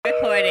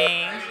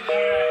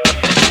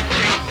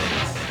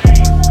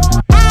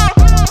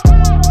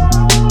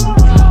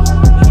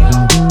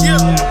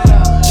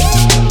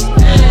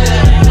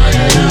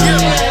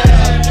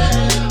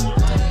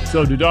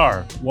So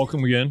Didar,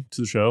 welcome again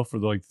to the show for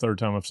the third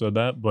time I've said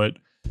that, but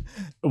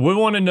we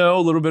want to know a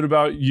little bit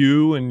about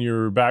you and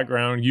your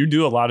background. You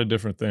do a lot of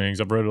different things.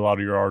 I've read a lot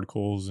of your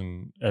articles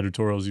and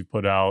editorials you've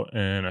put out,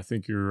 and I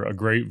think you're a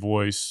great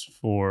voice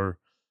for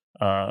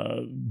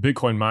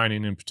Bitcoin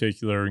mining in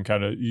particular. And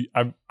kind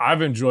of,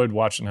 I've enjoyed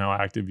watching how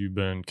active you've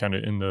been kind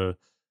of in the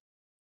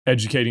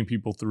educating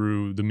people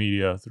through the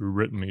media, through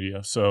written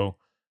media. So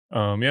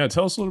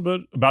tell us a little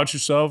bit about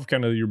yourself,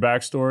 kind of your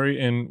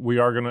backstory, and we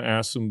are going to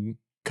ask some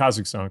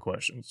Kazakhstan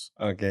questions.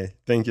 Okay,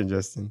 thank you,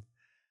 Justin.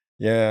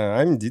 Yeah,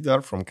 I'm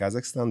Didar from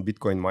Kazakhstan,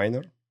 Bitcoin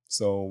miner.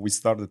 So we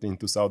started in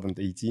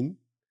 2018.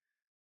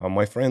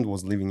 My friend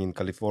was living in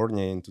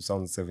California in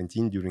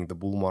 2017 during the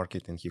bull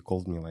market, and he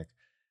called me like,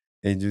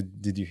 "Hey,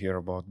 did you hear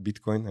about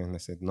Bitcoin?" And I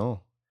said,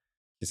 "No."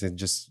 He said,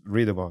 "Just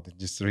read about it.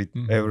 Just read.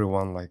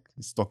 Everyone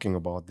is talking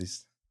about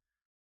this."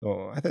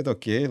 So I thought,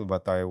 okay,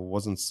 but I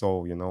wasn't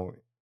so,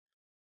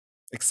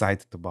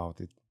 excited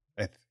about it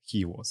as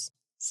he was.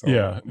 So,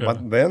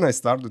 but then I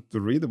started to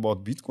read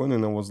about Bitcoin,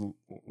 and I was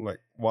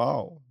like,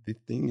 wow, this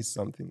thing is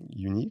something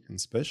unique and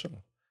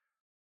special,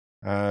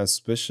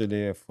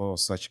 especially for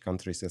such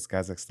countries as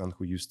Kazakhstan,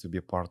 who used to be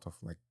a part of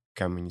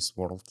communist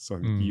world,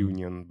 Soviet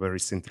Union,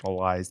 very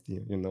centralized,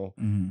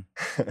 and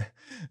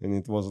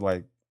it was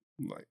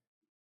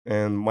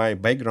and my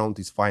background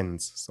is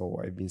finance, so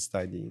I've been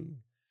studying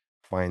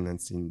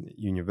finance in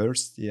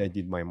university. I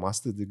did my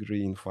master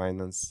degree in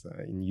finance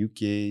in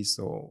UK.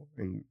 So,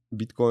 and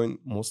Bitcoin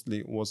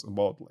mostly was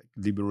about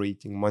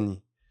liberating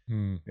money.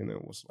 And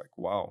it was like,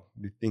 wow,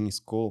 the thing is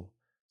cool.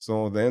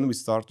 So then we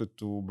started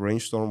to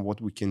brainstorm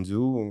what we can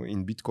do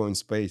in Bitcoin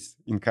space.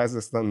 In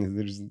Kazakhstan,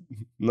 there's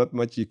not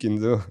much you can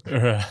do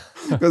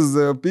because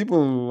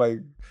people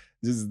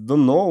just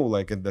don't know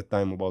at that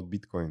time about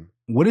Bitcoin.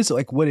 What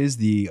is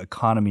the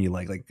economy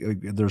like?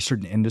 There are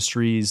certain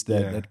industries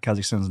that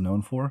Kazakhstan is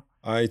known for.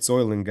 It's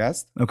oil and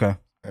gas. Okay.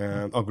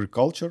 And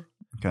agriculture.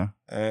 Okay.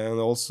 And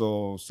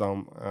also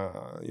some,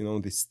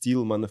 the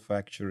steel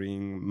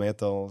manufacturing,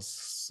 metals.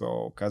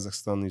 So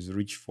Kazakhstan is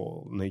rich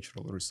for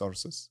natural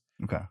resources.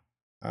 Okay.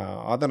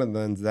 Other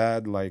than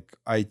that,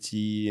 IT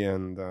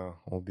and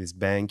all this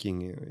banking,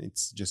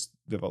 it's just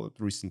developed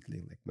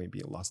recently,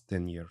 maybe last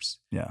 10 years.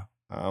 Yeah.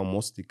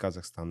 Mostly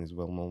Kazakhstan is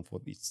well known for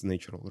its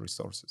natural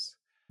resources.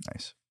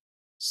 Nice.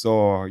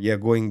 So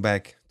going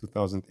back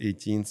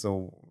 2018,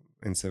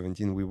 and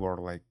 17, we were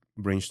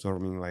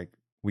brainstorming,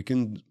 we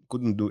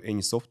couldn't do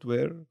any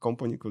software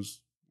company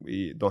because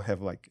we don't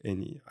have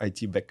any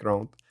IT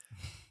background.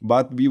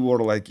 But we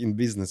were in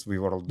business. We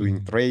were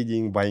doing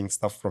trading, buying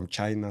stuff from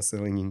China,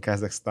 selling in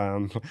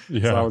Kazakhstan.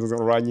 Yeah. So I was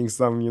running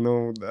some,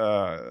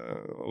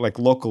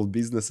 local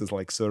businesses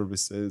like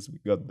services. We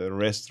got the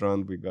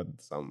restaurant. We got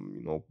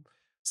some,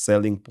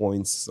 selling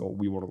points. So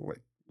we were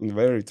in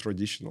very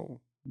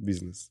traditional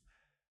business.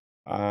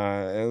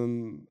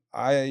 And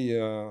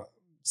I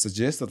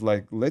suggested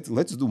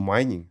let's do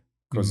mining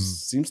because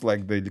seems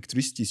like the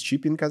electricity is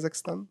cheap in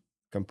Kazakhstan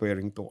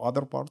comparing to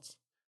other parts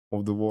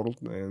of the world,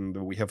 and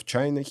we have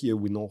China here.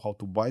 We know how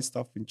to buy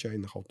stuff in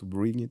China, how to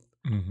bring it,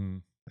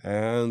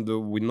 and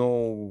we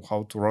know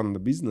how to run the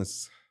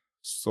business.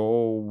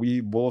 So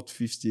we bought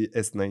 50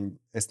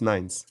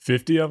 S9s.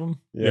 50 of them?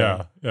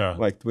 Yeah.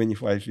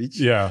 25 each.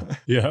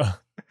 Yeah.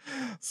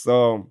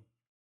 So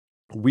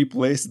we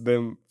placed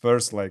them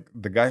first.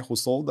 The guy who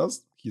sold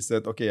us, he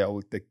said, "Okay, I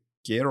will take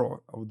care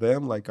of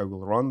them. I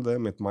will run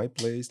them at my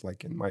place,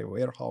 in my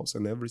warehouse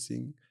and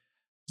everything."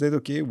 Said,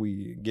 okay,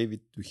 we gave it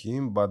to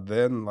him, but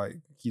then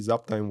his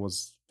uptime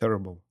was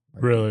terrible.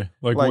 Really?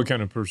 What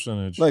kind of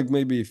percentage?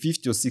 Maybe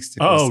 50 or 60%.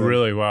 Oh,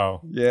 really?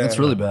 Wow. Yeah. That's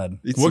really bad.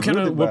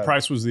 What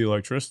price was the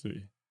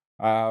electricity?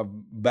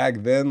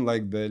 Back then,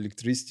 the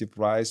electricity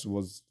price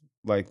was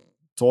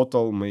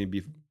total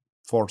maybe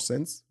 4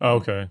 cents. Oh,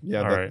 okay.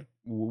 Yeah. All right.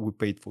 We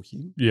paid for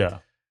him. Yeah.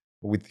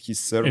 With his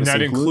service, and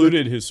that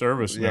included his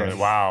service. Yeah.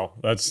 Wow,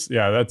 that's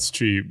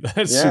cheap.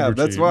 That's super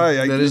that's cheap. why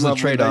that is a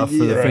trade-off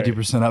for the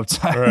 50%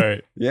 uptime.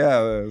 Right.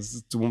 Yeah,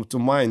 to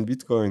mine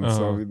Bitcoin.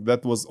 So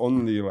that was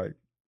only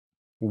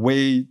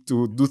way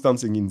to do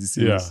something in this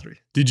industry.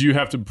 Did you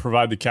have to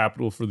provide the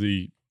capital for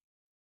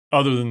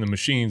other than the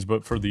machines,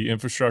 but for the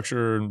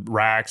infrastructure and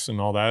racks and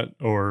all that,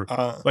 or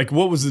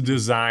what was the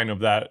design of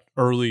that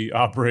early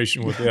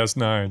operation with the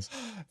S9s?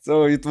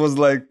 So it was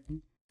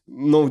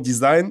no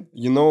design,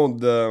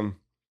 the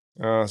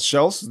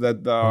shelves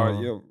that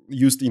are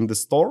used in the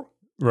store.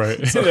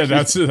 Right. So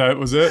that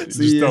was it.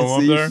 Just throw them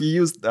up there. He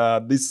used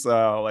this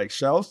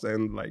shelves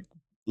and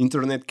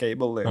internet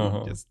cable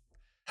and just.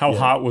 How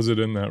hot was it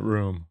in that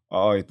room?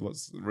 Oh, it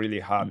was really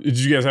hot. Did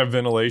you guys have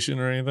ventilation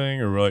or anything,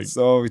 or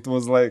So it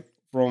was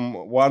from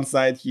one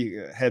side he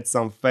had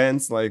some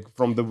fans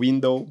from the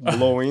window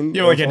blowing.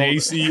 An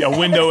AC, a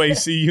window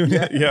AC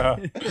unit. Yeah.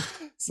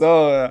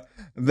 So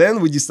then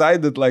we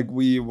decided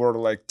we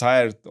were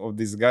tired of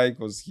this guy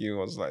because he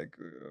was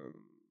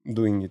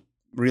doing it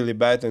really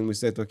bad, and we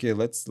said, okay,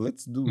 let's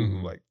do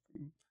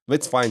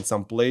let's find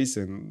some place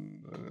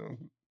and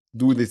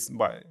do this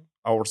by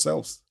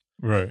ourselves.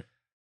 Right.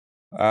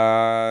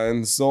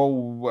 And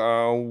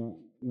so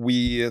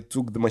we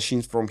took the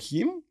machines from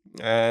him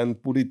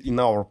and put it in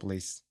our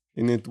place,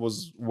 and it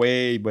was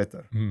way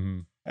better.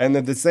 And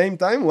at the same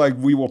time, like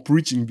we were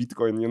preaching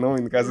Bitcoin,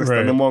 in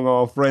Kazakhstan among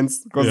our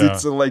friends, because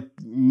it's like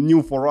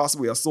new for us.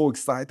 We are so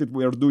excited.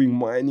 We are doing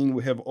mining.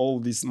 We have all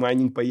these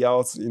mining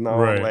payouts in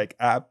our like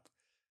app.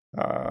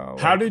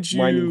 How did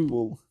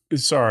you?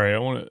 Sorry, I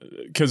want to,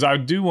 because I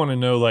do want to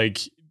know, like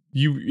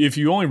if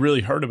you only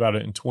really heard about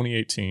it in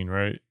 2018,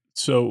 right?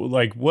 So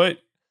like what?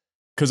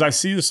 Because I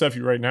see the stuff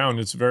you write now, and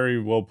it's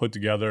very well put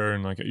together,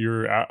 and like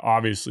you're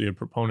obviously a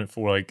proponent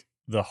for like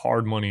the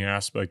hard money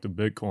aspect of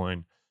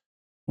Bitcoin.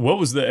 What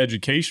was the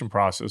education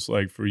process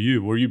like for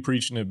you? Were you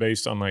preaching it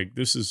based on like,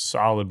 this is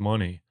solid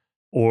money?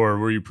 Or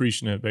were you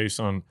preaching it based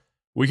on,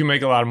 we can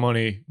make a lot of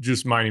money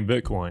just mining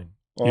Bitcoin?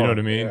 You know what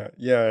I mean?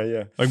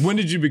 Yeah. Like, when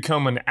did you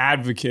become an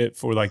advocate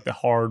for like the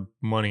hard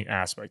money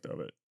aspect of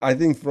it? I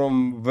think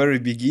from very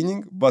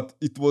beginning, but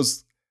it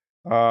was,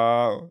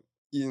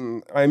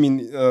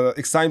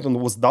 excitement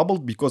was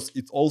doubled because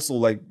it also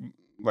like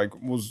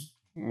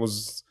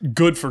was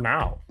good for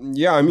now.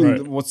 Yeah, I mean,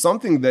 it was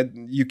something that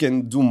you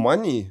can do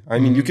money. I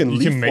mean, you can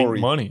live make for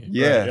it. Money.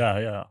 Yeah.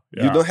 Yeah.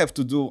 You don't have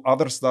to do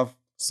other stuff.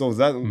 So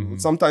that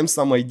sometimes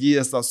some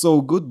ideas are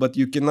so good, but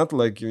you cannot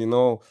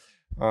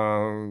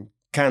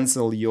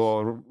cancel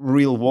your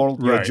real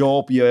world, your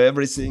job, your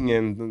everything,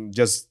 and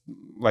just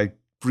like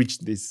preach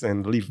this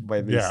and live by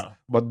this. Yeah.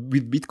 But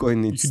with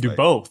Bitcoin, it's you can do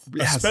both,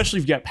 especially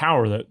if you got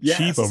power that's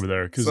cheap over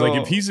there. Because like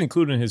if he's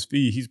including his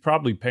fee, he's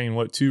probably paying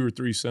 2 or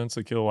 3 cents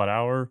a kilowatt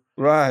hour,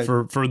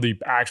 for the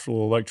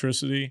actual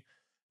electricity.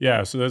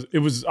 Yeah, so it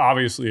was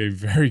obviously a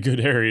very good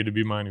area to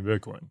be mining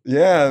Bitcoin.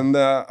 Yeah, and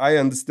I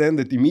understand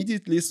it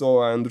immediately. So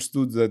I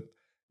understood that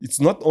it's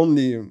not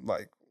only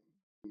like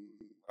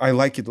I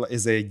like it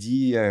as an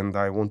idea and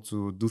I want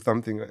to do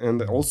something,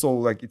 and also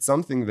like it's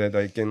something that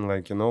I can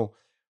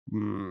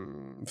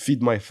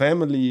feed my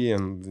family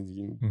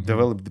and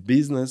develop the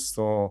business.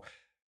 So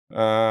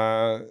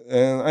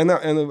and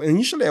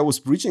initially I was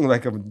preaching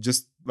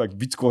just like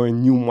Bitcoin,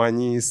 new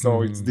money,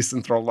 so it's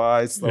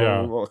decentralized,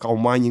 so how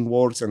mining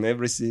works and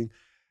everything.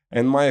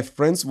 And my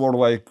friends were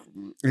like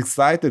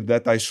excited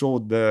that I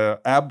showed the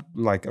app,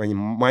 like a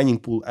mining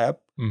pool app,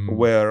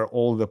 where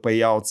all the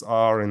payouts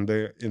are, and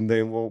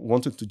they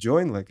wanted to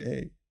join. Like,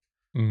 hey,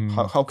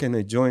 how can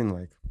I join?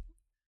 Like,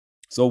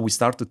 so we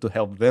started to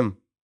help them.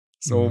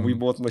 So we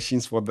bought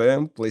machines for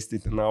them, placed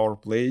it in our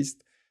place,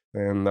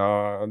 and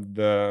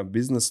the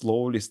business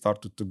slowly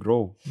started to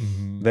grow.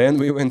 Then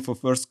we went for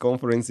first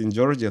conference in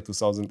Georgia,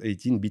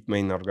 2018,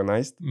 Bitmain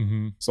organized.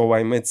 So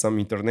I met some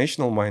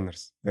international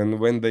miners, and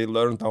when they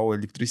learned our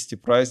electricity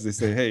price, they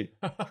say, hey,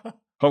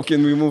 how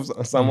can we move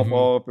some of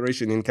our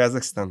operation in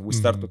Kazakhstan? We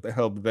started to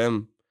help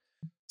them.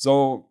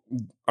 So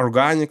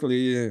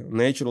organically,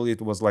 naturally,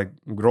 it was like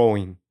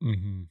growing.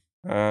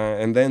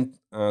 And then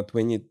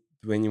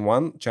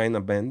 2021,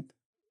 China banned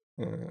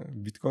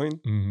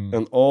Bitcoin,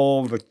 and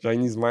all the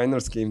Chinese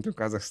miners came to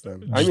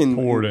Kazakhstan. Just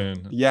poured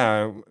in.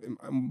 Yeah,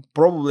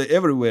 probably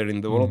everywhere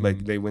in the world.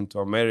 Like they went to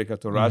America,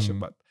 to Russia,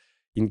 but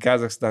in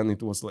Kazakhstan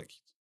it was like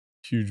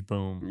huge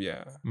boom.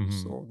 Yeah,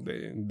 so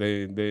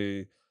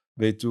they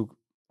took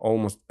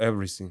almost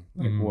everything,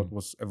 like what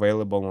was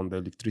available on the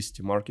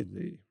electricity market.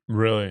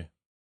 Really.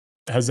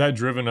 Has that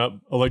driven up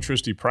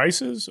electricity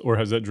prices, or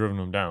has that driven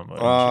them down?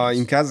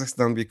 In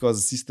Kazakhstan, because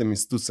the system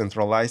is too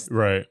centralized,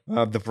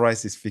 the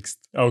price is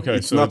fixed. Okay,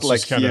 it's not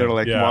like here,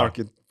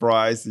 market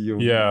price. You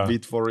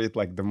bid for it,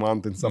 like the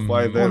month and stuff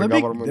like that.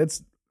 Government.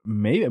 That's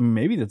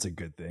maybe that's a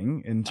good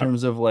thing in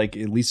terms of like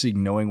at least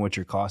knowing what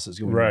your cost is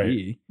going to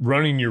be.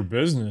 Running your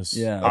business.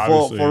 Yeah,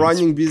 for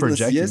running business,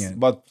 yes,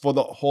 but for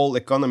the whole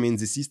economy in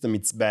the system,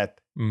 it's bad.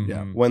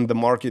 Yeah, when the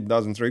market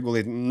doesn't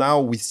regulate. Now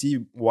we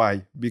see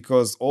why,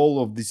 because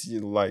all of this,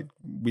 like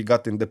we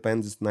got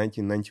independence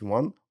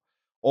 1991,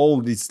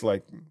 all this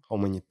like how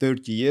many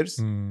 30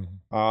 years,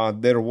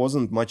 there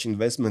wasn't much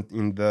investment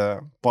in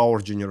the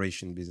power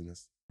generation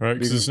business. Right,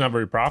 because it's not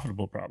very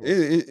profitable, probably.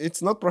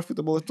 It's not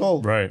profitable at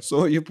all. Right.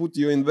 So you put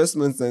your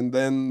investments, and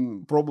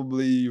then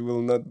probably you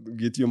will not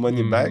get your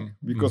money back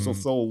because of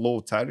so low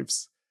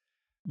tariffs.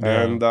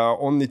 Yeah. And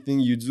only thing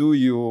you do,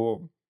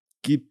 you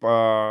keep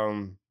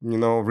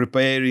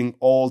repairing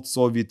old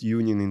Soviet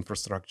Union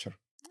infrastructure.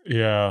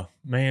 Yeah,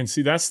 man.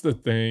 See, that's the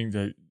thing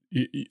that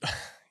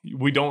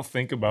we don't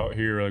think about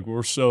here. Like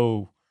we're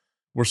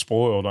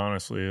spoiled,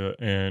 honestly,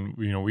 and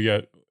we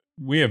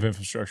have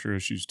infrastructure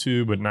issues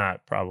too, but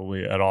not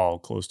probably at all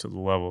close to the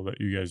level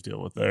that you guys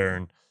deal with there.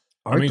 And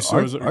our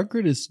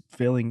grid is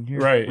failing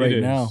here right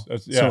now.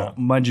 So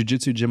my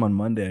jiu-jitsu gym on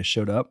Monday, I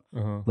showed up,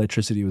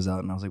 electricity was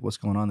out, and I was like, what's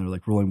going on? They were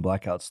like rolling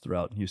blackouts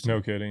throughout Houston. No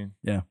kidding.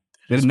 Yeah.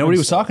 Nobody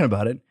was talking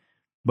about it,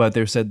 but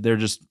they said they're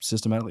just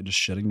systematically just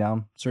shutting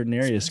down certain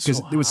areas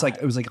because it was like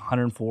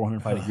 104,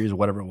 105 degrees or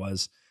whatever it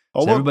was.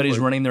 So everybody's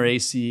running their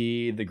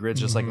AC. The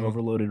grid's just like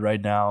overloaded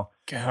right now.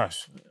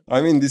 Gosh,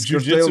 I mean, this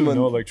jiu-jitsu with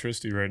no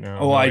electricity right now.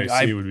 Oh,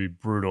 AC would be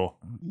brutal.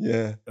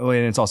 Yeah. Oh,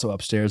 and it's also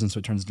upstairs, and so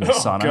it turns into a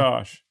sauna.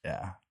 Gosh.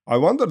 Yeah. I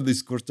wonder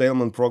these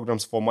curtailment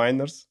programs for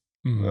miners.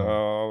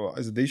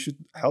 They should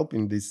help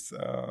in this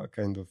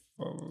kind of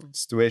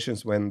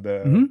situations when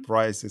the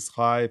price is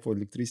high for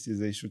electricity.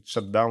 They should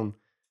shut down.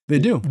 They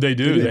do.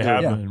 They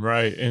have been,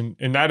 right.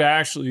 And that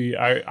actually,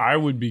 I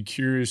would be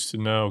curious to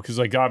know, because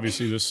like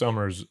obviously this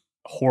summer is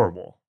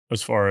horrible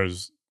as far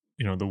as,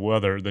 the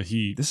weather, the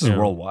heat. This is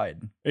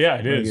worldwide. Yeah,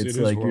 it is. It's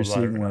like you're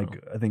seeing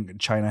like, I think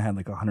China had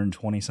like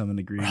 120 something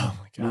degrees. Oh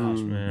my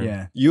gosh, man.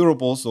 Yeah.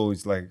 Europe also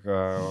is like,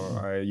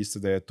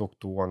 yesterday I talked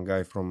to one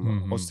guy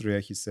from Austria.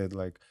 He said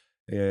like,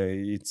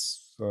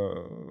 it's a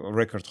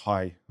record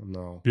high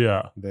now.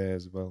 Yeah. There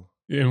as well.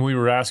 And we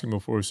were asking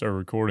before we started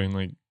recording,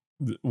 like,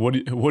 what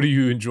do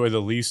you enjoy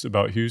the least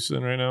about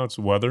Houston right now? It's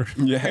weather.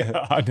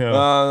 Yeah, I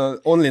know.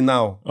 Only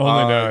now.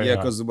 Yeah,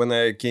 because when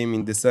I came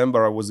in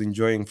December, I was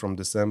enjoying from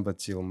December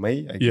till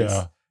May. I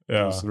guess.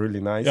 Yeah, it was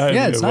really nice.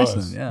 Yeah, it's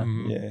nice. Yeah,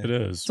 it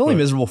is. It's only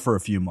miserable for a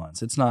few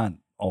months. It's not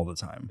all the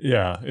time.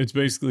 Yeah, it's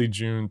basically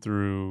June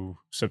through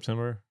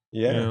September.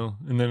 Yeah,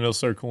 and then it'll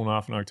start cooling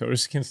off in October.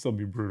 It can still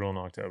be brutal in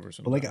October.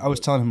 But like I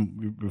was telling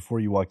him before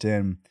you walked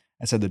in,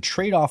 I said the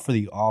trade-off for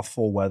the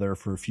awful weather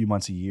for a few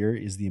months a year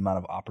is the amount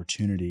of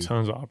opportunity,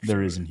 tons of opportunity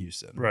there is in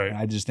Houston. Right. And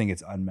I just think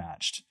it's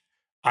unmatched.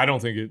 I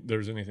don't think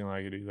there's anything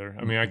like it either.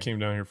 I mean, I came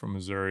down here from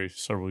Missouri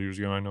several years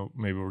ago. I know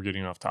maybe we're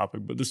getting off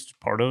topic, but this is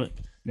part of it.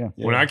 Yeah.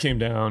 When I came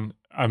down,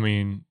 I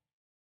mean,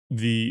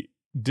 the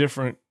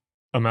different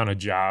amount of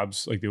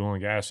jobs, like the oil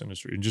and gas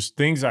industry, and just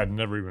things I'd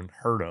never even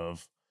heard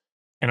of.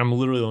 And I'm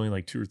literally only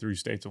like 2 or 3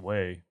 states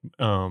away.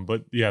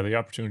 But yeah, the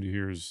opportunity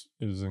here is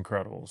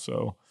incredible.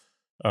 So,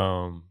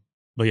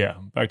 but yeah,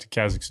 back to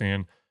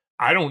Kazakhstan.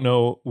 I don't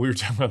know. We were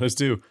talking about this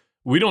too.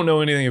 We don't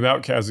know anything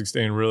about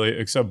Kazakhstan really,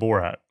 except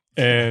Borat.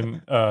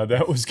 And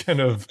that was kind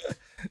of,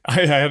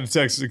 I had a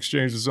text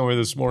exchange with somebody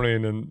this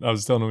morning, and I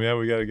was telling them, yeah,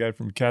 we got a guy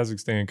from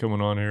Kazakhstan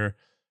coming on here.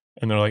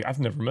 And they're like, I've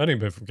never met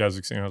anybody from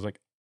Kazakhstan. I was like,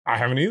 I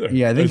haven't either.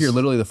 Yeah, I think you're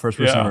literally the first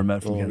person I ever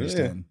met from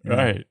Kazakhstan. Yeah.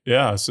 Right.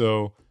 Yeah.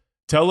 So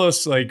tell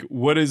us, like,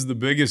 what is the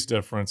biggest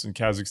difference in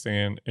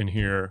Kazakhstan and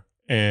here?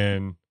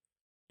 And,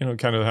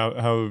 kind of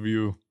how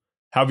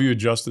have you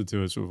adjusted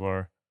to it so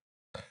far?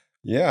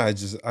 Yeah, I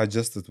just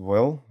adjusted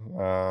well.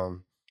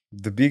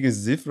 The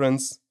biggest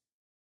difference,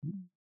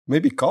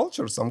 maybe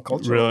culture, some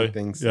cultural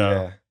things.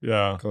 Yeah.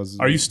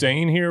 Are you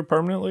staying here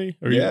permanently?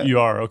 Or you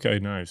are? Okay,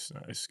 nice,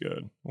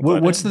 good.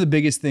 What's the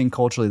biggest thing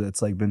culturally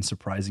that's like been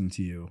surprising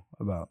to you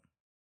about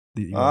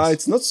the US?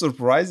 It's not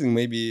surprising.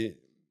 Maybe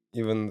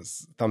even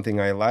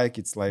something I like.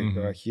 It's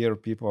like here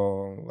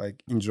people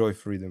like enjoy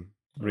freedom.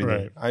 Really.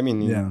 Right. I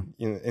mean,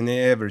 in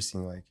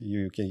everything, like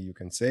you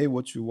can say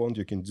what you want,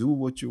 you can do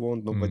what you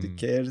want, nobody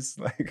cares.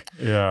 Like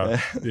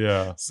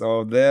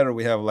So there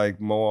we have like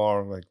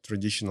more like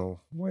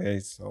traditional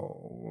ways.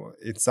 So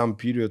in some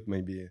period,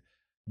 maybe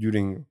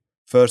during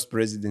first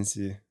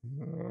presidency,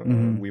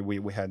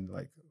 we had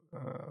like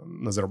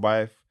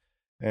Nazarbayev,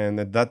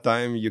 and at that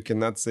time you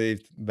cannot say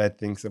bad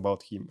things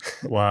about him.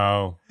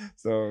 Wow.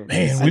 So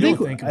man,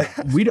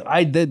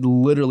 I did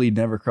literally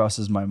never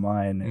crosses my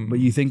mind. But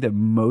you think that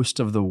most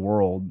of the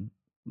world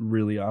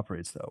really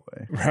operates that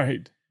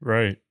way,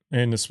 right?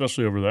 And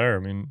especially over there. I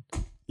mean,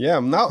 now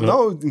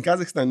in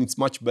Kazakhstan it's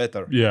much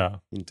better. Yeah,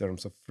 in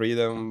terms of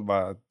freedom,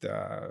 but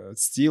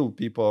still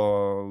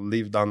people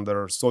lived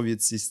under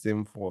Soviet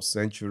system for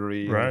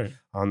centuries, right?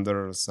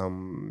 Under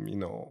some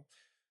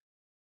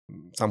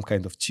some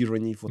kind of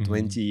tyranny for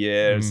 20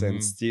 years,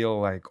 and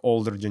still like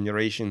older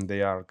generation,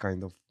 they are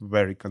kind of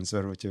very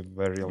conservative,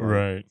 very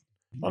right.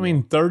 I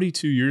mean,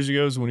 32 years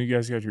ago is when you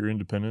guys got your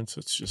independence.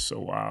 It's just so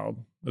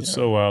wild. It's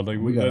so wild. Like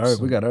we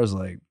got ours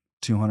like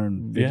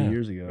 250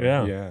 years ago.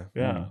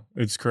 Yeah.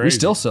 It's crazy. We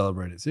still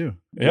celebrate it too.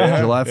 Yeah.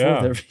 July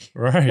 4th every year.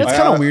 Right. That's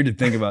kind of weird to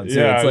think about too.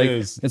 Yeah, it's like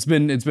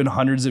it's been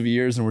hundreds of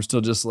years and we're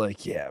still just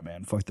like, yeah,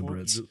 man, fuck the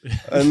Brits.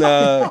 And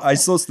I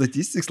saw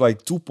statistics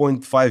like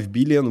 2.5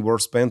 billion were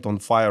spent on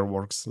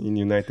fireworks in the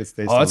United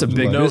States. Oh, that's a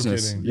big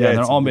business. Kidding. Yeah,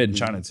 they're all made in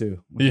China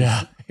too.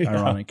 Yeah.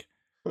 Ironic.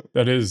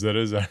 That is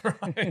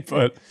ironic.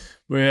 But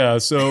yeah,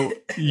 so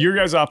your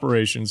guys'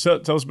 operations,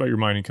 tell us about your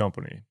mining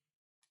company.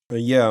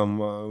 We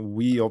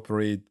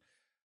operate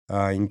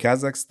in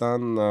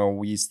Kazakhstan.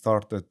 We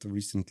started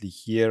recently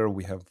here.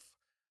 We have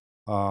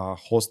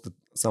hosted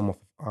some of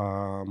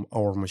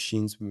our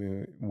machines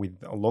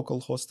with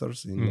local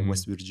hosters in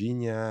West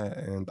Virginia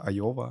and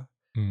Iowa.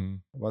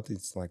 But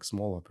it's like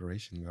small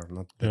operation. We are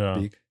not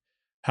that big.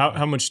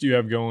 How much do you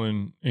have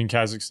going in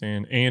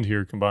Kazakhstan and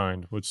here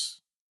combined?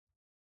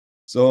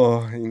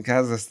 So in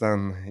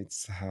Kazakhstan,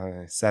 it's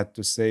sad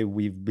to say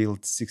we've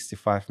built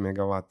 65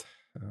 megawatt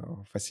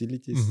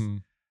facilities,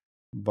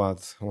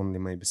 but only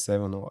maybe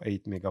 7 or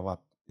 8 megawatt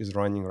is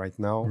running right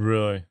now.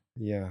 Really?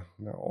 Yeah.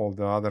 All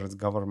the others,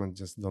 government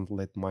just don't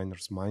let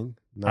miners mine.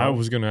 I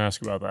was going to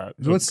ask about that.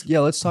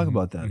 Let's talk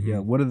about that. Yeah.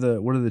 What are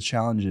the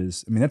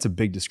challenges? I mean, that's a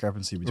big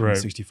discrepancy between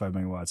 65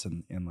 megawatts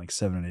and like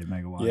 7 and 8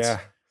 megawatts. Yeah.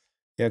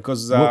 Yeah.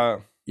 Because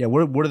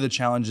what are the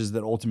challenges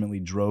that ultimately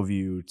drove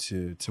you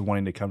to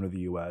wanting to come to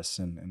the US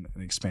and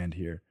expand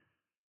here?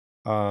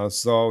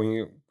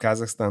 So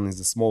Kazakhstan is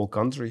a small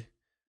country.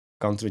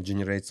 Country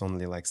generates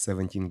only like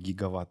 17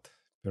 gigawatt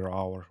per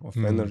hour of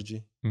Mhm.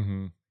 energy.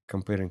 Mm-hmm.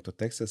 Comparing to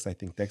Texas, I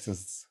think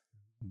Texas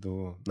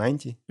do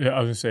 90. Yeah, I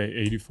was gonna say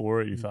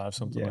 84, 85,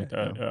 something Yeah, like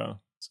that. yeah. Yeah.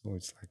 So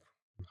it's like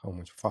how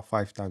much?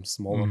 5 times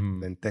smaller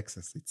Mhm. than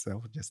Texas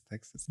itself, just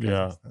Texas, Yeah.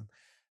 Kazakhstan.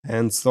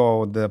 And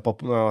so the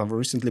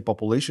recently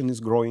population is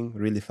growing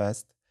really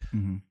fast.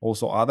 Mm-hmm.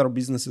 Also, other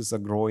businesses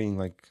are growing,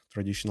 like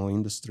traditional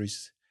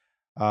industries.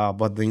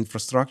 But the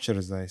infrastructure,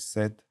 as I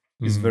said,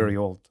 is Mhm. very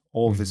old.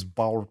 All these Mhm.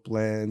 power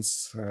plants,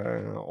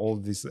 all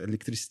these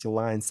electricity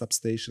lines,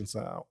 substations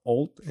are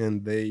old, and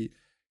they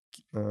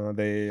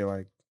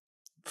like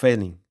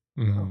failing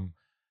now.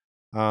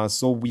 Mhm.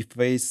 So we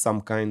face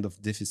some kind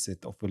of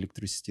deficit of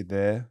electricity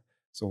there.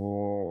 So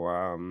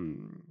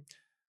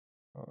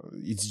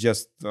it's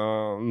just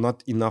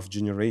not enough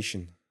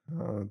generation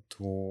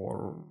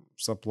to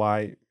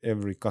supply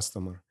every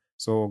customer.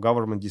 So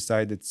government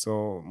decided.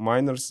 So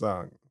miners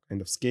are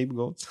kind of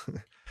scapegoats.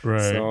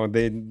 Right. So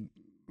they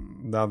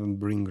doesn't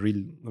bring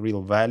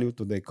real value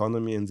to the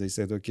economy, and they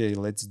said, okay,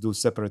 let's do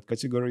separate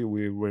category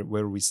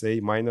where we say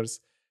miners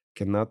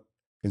cannot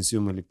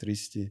consume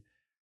electricity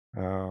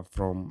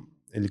from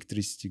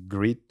electricity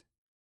grid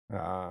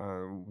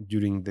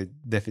during the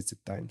deficit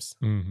times.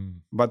 Mm-hmm.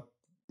 But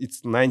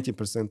it's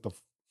 90% of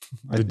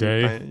The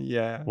day.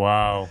 yeah.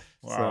 Wow.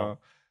 So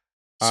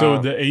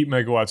So the 8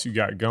 megawatts you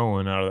got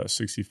going out of that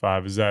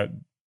 65, is that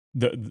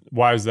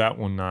why is that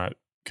one not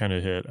kind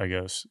of hit, I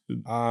guess?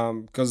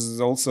 because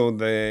also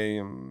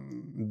they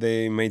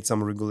made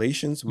some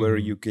regulations where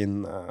Mhm. you can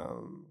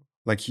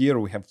like here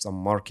we have some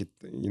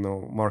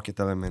market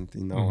element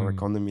in our Mhm.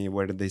 economy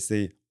where they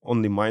say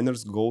only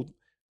miners go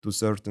to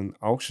certain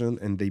auction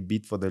and they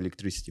bid for the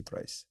electricity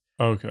price.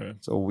 Okay.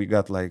 So we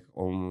got like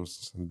almost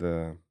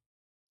the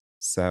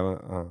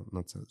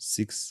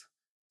 6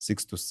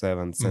 to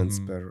 7 cents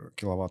Mhm. per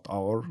kilowatt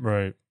hour,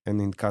 Right.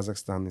 and in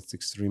Kazakhstan it's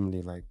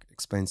extremely like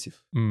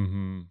expensive,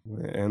 Mhm.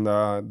 and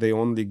they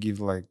only give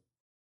like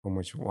how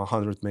much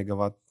 100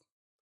 megawatt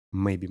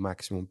maybe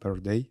maximum per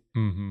day,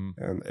 Mhm.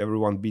 and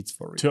everyone bids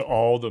for it, To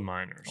all the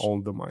miners. all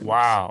the miners.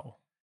 Wow.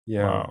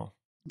 Yeah. Wow.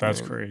 That's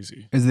And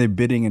crazy. Is they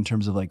bidding in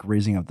terms of like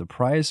raising up the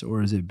price,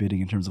 or is it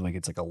bidding in terms of like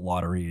it's like a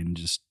lottery and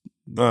just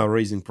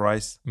raising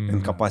price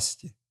and Mhm.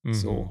 capacity. Mhm.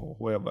 So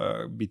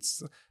whoever bids.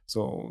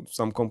 So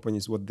some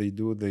companies, what they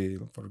do, they,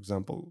 for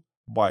example,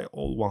 buy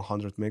all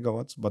 100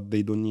 megawatts, but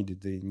they don't need it.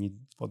 They need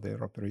for their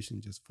operation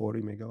just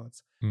 40 megawatts,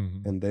 Mhm.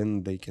 and then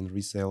they can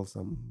resell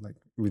some like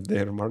with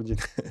their margin.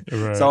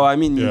 Right. So I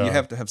mean, you Yeah.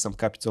 have to have some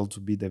capital to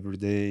bid every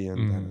day and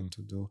Mhm.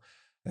 to do,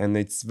 and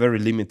it's very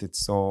limited.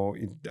 So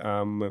it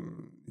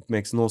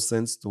makes no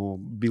sense to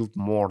build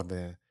more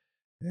there.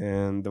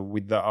 And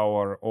with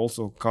our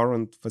also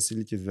current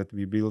facilities that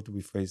we built,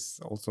 we face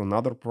also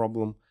another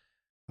problem.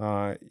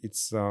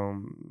 It's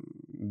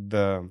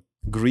the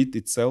grid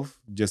itself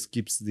just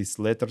keeps these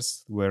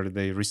letters where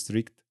they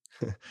restrict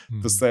to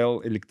Mhm. sell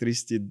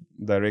electricity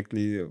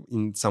directly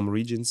in some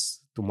regions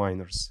to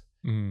miners.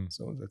 Mhm.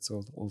 So that's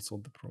also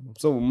the problem.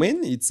 So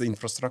mainly it's an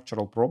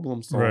infrastructural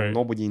problem. So Right.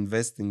 nobody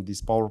invests in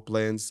these power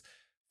plants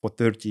for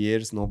 30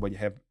 years. Nobody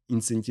have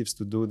incentives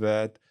to do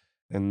that.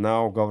 And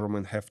now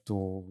government have to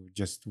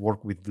just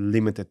work with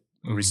limited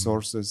Mhm.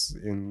 resources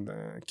and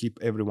keep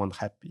everyone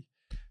happy.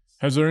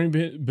 Has there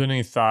been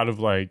any thought of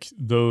like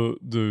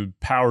the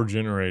power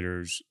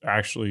generators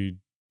actually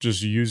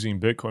just using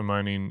Bitcoin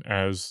mining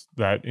as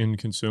that end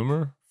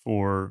consumer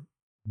for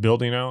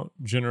building out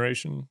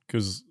generation?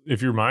 Because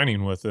if you're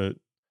mining with it,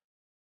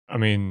 I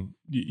mean,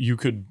 you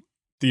could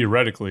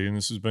theoretically, and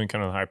this has been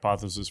kind of the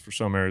hypothesis for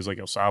some areas like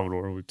El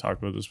Salvador, we've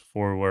talked about this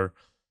before, where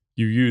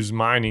you use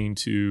mining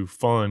to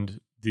fund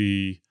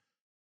the,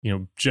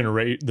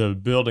 generate the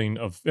building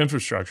of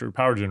infrastructure,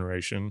 power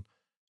generation,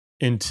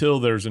 until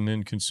there's an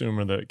end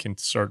consumer that can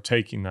start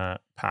taking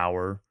that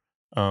power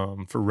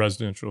for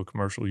residential,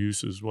 commercial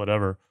uses,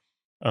 whatever.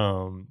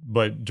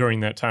 But during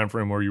that time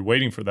frame where you're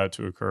waiting for that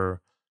to occur,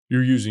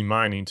 you're using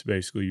mining to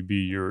basically be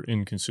your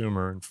end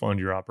consumer and fund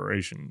your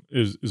operation.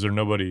 Is there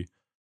nobody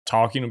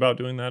talking about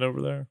doing that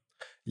over there?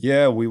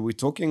 Yeah, we're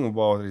talking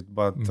about it,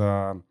 but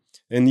Mhm.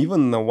 and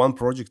even one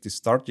project is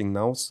starting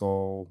now.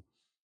 So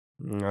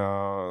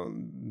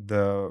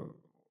the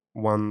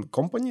one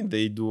company,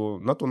 they do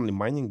not only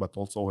mining but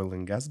also oil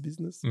and gas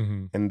business,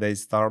 Mhm. and they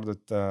started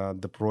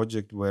the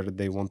project where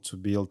they want to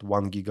build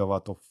 1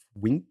 gigawatt of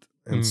wind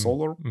and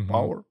solar Mhm.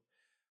 power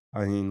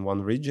in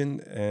one region,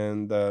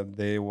 and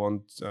they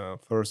want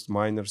first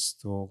miners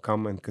to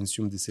come and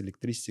consume this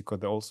electricity,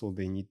 because also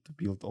they need to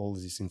build all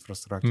this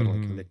infrastructure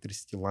like Mhm.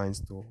 electricity lines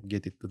to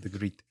get it to the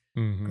grid,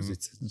 because Mhm.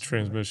 it's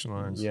Transmission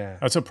lines. yeah.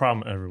 That's a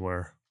problem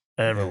everywhere.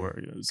 Everywhere.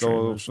 Yeah. Yeah, So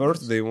transmission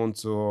first lines. they want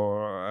to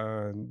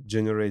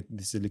generate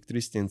this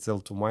electricity and sell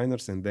to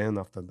miners, and then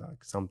after that,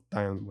 some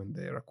time when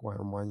they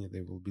acquire money,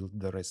 they will build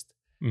the rest.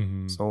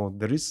 Mhm. So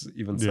there is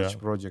even Yeah. such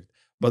project.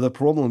 But the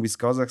problem with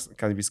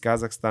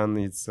Kazakhstan,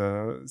 it's a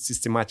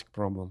systematic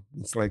problem.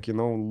 It's like,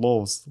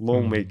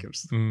 lawmakers.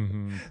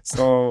 Mhm.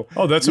 So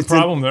Oh, that's a it's an-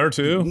 problem there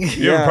too. You have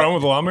a Yeah. problem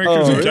with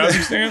lawmakers Oh, in really?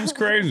 Kazakhstan? It's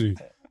crazy.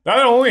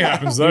 That only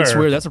happens there. It's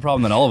weird. That's a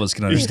problem that all of us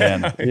can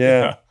understand.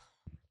 Yeah.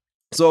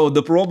 So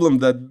the problem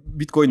that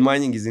Bitcoin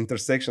mining is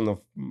intersection of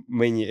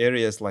many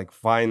areas like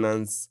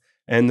finance,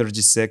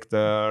 energy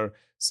sector,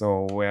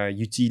 so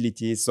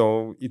utility.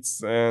 So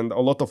and a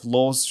lot of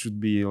laws should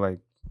be like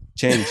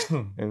changed,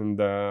 and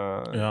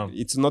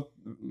it's not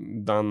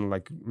done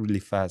like really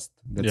fast.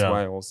 That's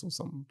why also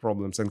some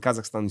problems. And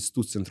Kazakhstan is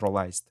too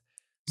centralized,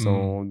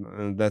 so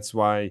that's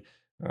why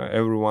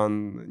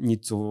everyone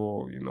needs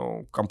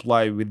to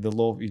comply with the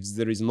law. If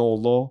there is no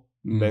law,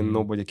 then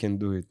nobody can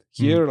do it.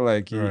 Here,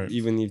 like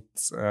even if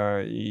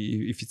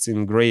it's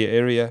in gray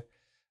area,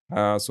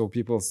 so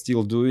people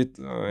still do it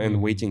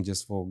and waiting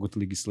just for good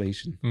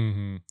legislation.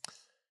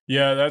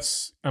 Yeah,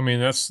 that's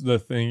the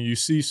thing. You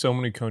see so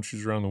many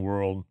countries around the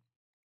world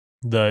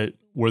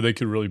where they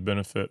could really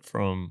benefit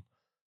from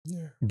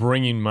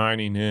bringing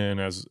mining in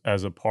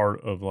as a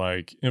part of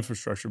like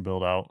infrastructure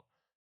build out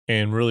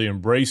and really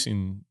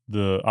embracing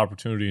the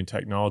opportunity and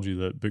technology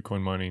that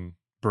Bitcoin mining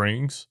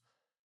brings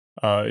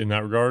in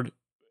that regard.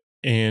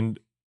 And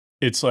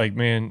it's like,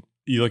 man,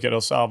 you look at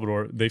El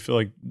Salvador, they feel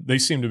like they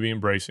seem to be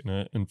embracing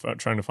it and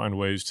trying to find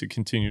ways to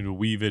continue to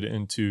weave it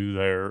into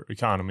their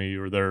economy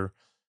or their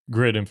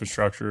grid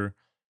infrastructure.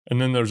 And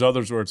then there's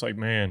others where it's like,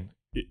 man,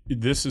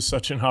 this is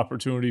such an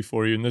opportunity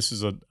for you. And this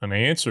is an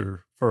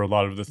answer for a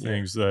lot of the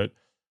things that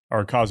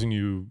are causing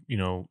you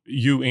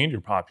and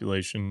your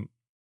population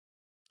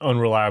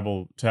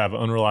to have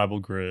unreliable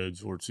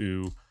grids or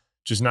to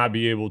just not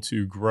be able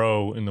to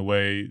grow in the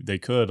way they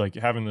could. Like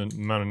having the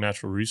amount of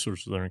natural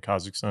resources there in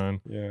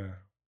Kazakhstan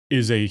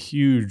is a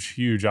huge,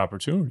 huge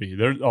opportunity.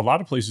 There a lot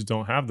of places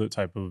don't have that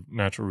type of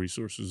natural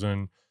resources.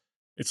 And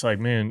it's like,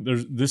 man,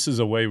 this is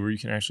a way where you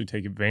can actually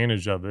take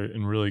advantage of it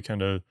and really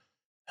kind of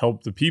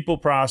help the people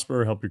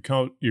prosper, help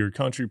your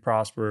country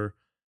prosper.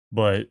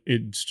 But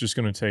it's just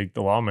going to take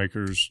the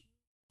lawmakers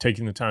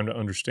taking the time to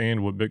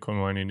understand what Bitcoin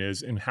mining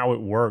is and how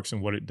it works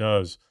and what it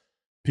does.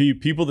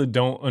 People that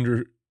don't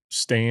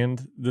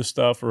understand this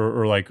stuff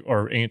or like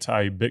are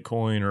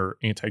anti-Bitcoin or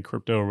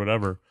anti-crypto or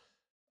whatever,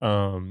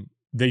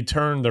 they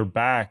turn their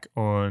back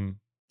on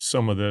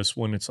some of this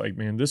when it's like,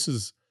 man, this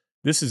is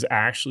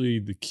actually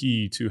the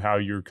key to how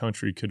your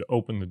country could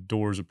open the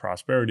doors of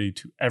prosperity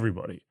to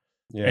everybody.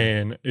 Yeah.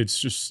 And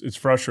it's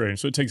frustrating.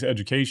 So it takes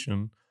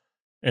education.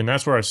 And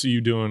that's where I see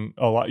you doing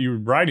a lot. You're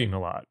writing a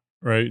lot,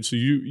 right? So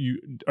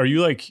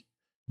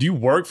do you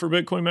work for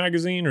Bitcoin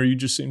Magazine or you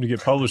just seem to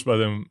get published by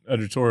them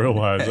editorial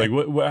wise? Like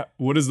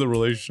what is the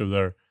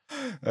relationship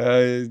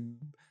there?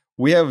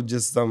 We have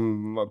just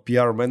some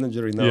PR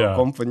manager in our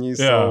company,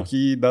 so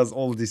he does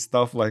all this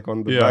stuff like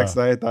on the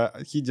backside.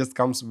 He just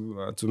comes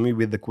to me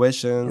with the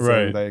questions,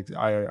 and like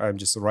I'm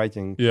just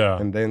writing,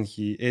 and then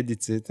he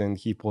edits it and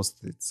he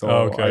posts it.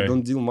 So I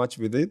don't deal much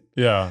with it.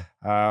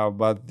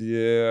 But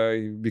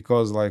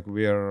because like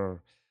we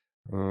are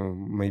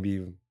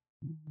maybe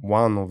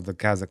one of the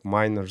Kazakh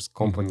miners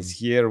companies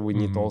here, we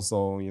need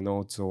also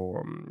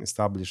to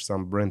establish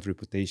some brand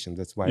reputation.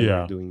 That's why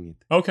we're doing it.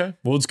 Okay,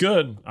 well, it's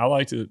good. I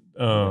liked it.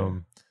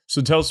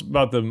 So tell us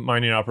about the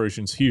mining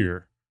operations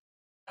here.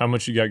 How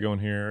much you got going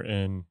here,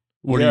 and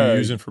what are you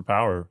using for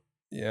power?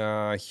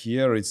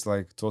 Here it's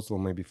like total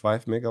maybe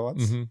 5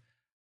 megawatts.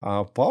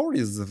 Power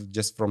is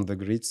just from the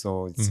grid,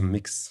 so it's a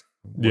mix.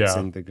 What's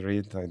in the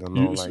grid? I don't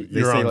know. Like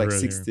they say, like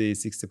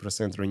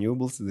 60%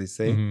 renewables. They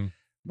say.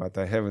 But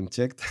I haven't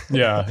checked.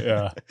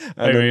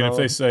 I mean, if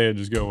they say it,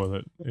 just go with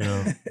it.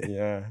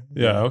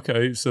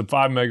 Okay. So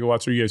 5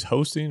 megawatts. Are you guys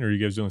hosting or are you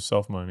guys doing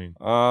self-mining?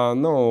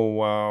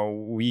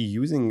 No, we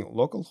using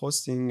local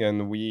hosting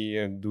and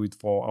we do it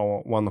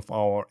for one of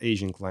our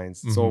Asian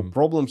clients. So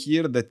problem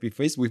here that we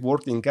face, we've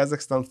worked in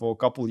Kazakhstan for a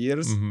couple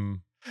years.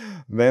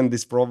 Then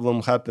this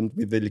problem happened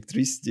with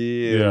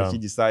electricity and he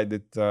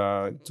decided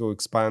to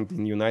expand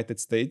in United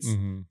States.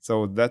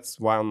 So that's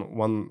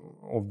one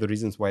of the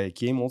reasons why I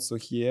came also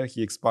here.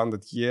 He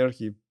expanded here.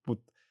 He put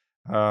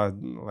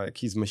like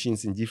his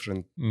machines in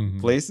different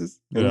places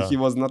and he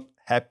was not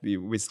happy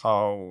with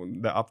how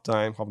the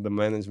uptime, how the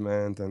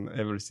management and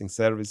everything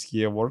service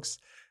here works.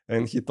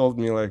 And he told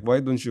me like, why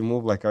don't you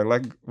move? Like, I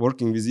like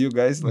working with you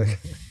guys. Like,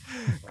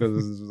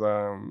 because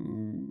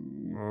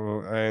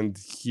and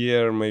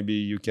here maybe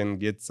you can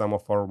get some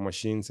of our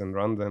machines and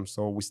run them.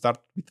 So we start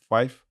with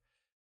 5.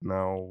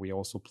 Now we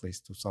also place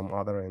to some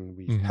other and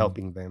we're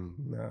helping them.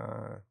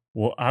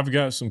 Well, I've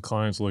got some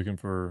clients looking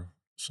for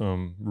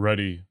some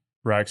ready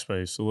rack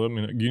space. So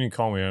you can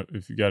call me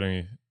if you got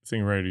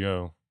anything ready to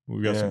go.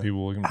 We've got some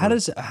people looking. How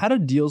do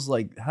deals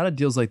like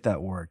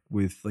that work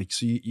with like,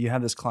 so you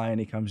have this client,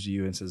 he comes to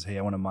you and says, hey,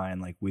 I want to mine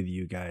like with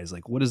you guys.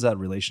 Like, what is that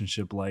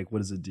relationship like?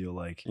 What is the deal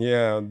like?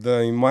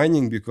 The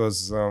mining,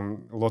 because a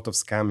lot of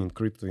scam in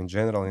crypto in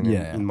general and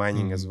in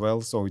mining as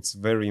well. So it's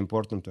very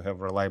important to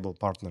have reliable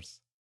partners.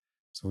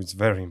 So it's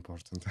very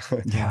important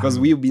because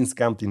we've been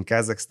scammed in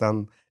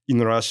Kazakhstan,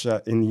 in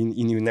Russia, and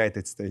in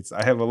United States.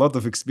 I have a lot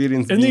of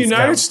experience in the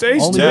United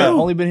States.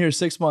 Only been here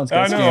 6 months.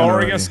 I know,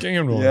 already got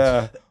scammed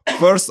once.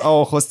 First,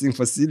 our hosting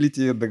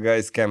facility, the guy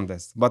scammed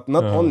us. But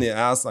not only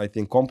us. I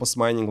think Compass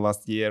Mining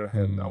last year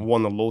had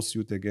won a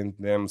lawsuit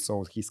against them.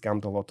 So he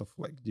scammed a lot of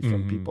like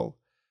different people.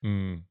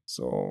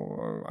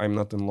 So I'm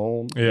not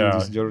alone in Yeah,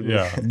 this journey.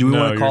 yeah. Do we No,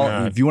 want to you're call?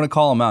 not. If you want to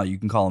call them out, you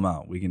can call them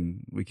out. We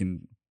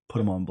can put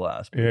them on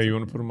blast. Yeah, you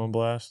want to put them on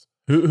blast?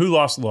 Who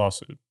lost the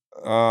lawsuit?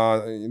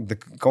 The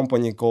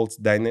company called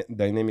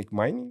Dynamic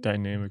Mining.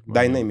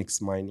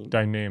 Dynamics Mining.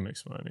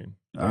 Dynamics Mining.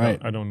 All right.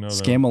 I don't know.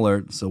 Scam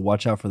alert. So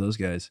watch out for those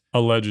guys.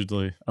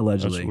 Allegedly.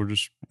 Allegedly. We're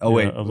just. Oh,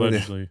 wait.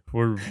 Allegedly.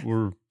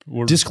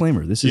 We're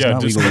disclaimer. This is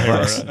not legal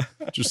disclaimer, advice.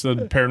 right? Just a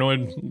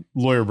paranoid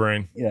lawyer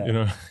brain. Yeah. You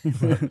know.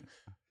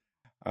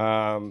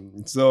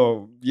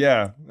 So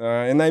yeah,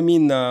 and I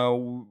mean,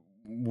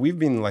 we've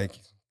been like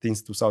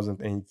since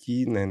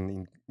 2018,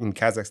 and in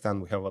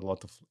Kazakhstan we have a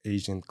lot of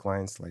Asian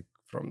clients, like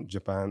from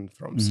Japan,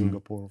 from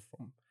Singapore,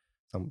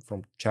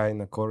 from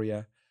China,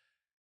 Korea,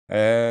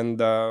 and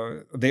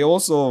they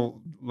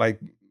also, like,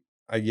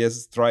 I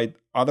guess, tried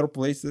other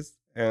places,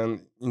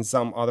 and in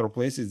some other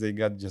places they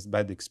got just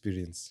bad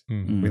experience.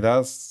 With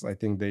us, I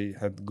think they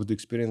had good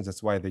experience.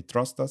 That's why they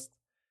trust us,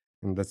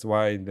 and that's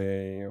why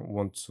they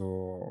want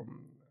to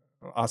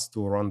us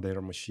to run their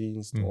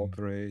machines, to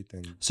operate.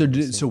 And so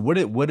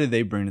what do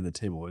they bring to the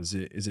table? Is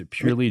it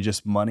purely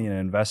just money and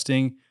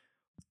investing?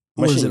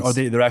 Or machines. is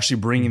it, they're actually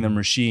bringing their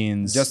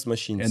machines? Just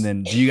machines. And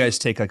then do you guys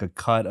take like a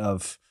cut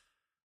of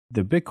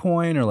the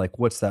Bitcoin, or like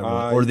what's that?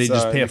 Or do they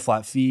just pay a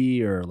flat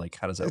fee, or like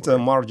how does that work? It's a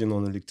margin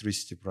on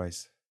electricity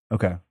price.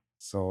 Okay.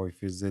 So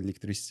if it's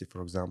electricity,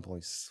 for example,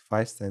 is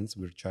 5 cents,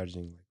 we're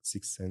charging like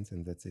 6 cents,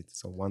 and that's it.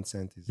 So 1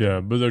 cent is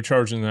But they're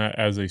charging that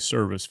as a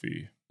service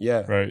fee.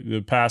 Yeah. Right.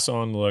 They pass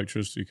on the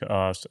electricity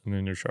cost, and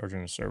then they're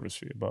charging a service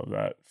fee above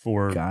that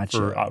for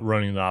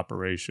running the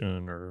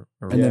operation or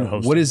and then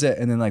hosting. what is that?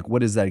 And then like,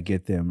 what does that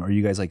get them? Are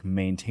you guys like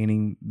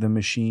maintaining the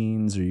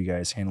machines? Are you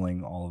guys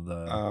handling all of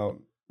the?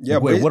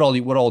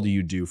 What all do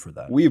you do for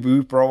that? We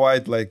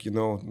provide, like,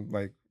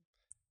 like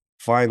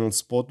final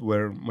spot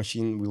where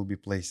machine will be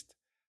placed.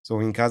 So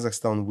in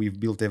Kazakhstan, we've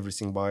built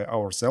everything by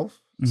ourselves.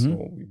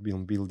 So we've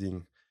been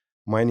building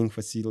mining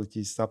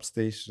facilities,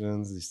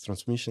 substations, this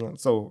transmission.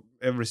 So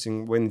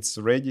everything, when it's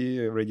ready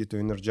to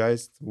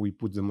energize, we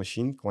put the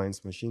machine,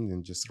 client's machine,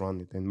 and just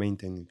run it and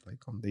maintain it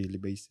like on daily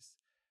basis.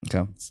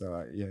 Okay.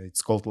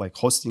 It's called like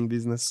hosting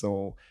business.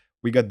 So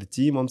we got the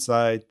team on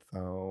site.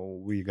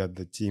 We got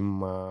the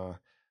team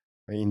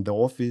in the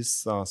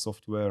office,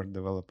 software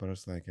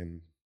developers, like, and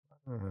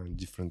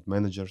different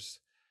managers.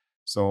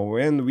 So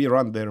when we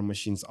run their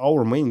machines,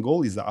 our main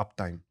goal is the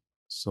uptime.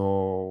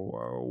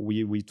 So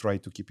we try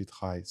to keep it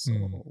high. So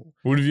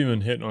what have you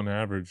been hitting on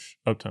average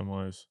uptime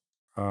wise?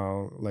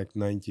 Like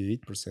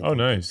 98%. Oh,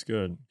 nice,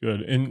 good.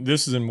 And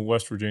this is in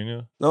West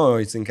Virginia? No,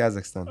 it's in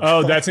Kazakhstan.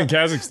 Oh, that's in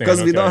Kazakhstan.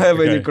 Because we don't have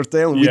any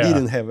curtailment. We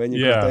didn't have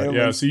any curtailment.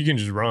 Yeah, so you can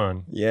just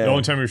run. Yeah. The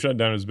only time you're shut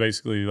down is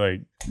basically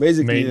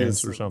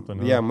maintenance or something.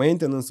 Huh? Yeah,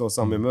 maintenance or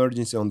some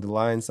emergency on the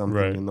line,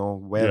 something,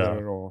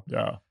 weather or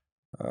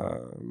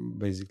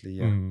basically,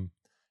 yeah.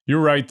 You're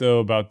right though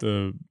about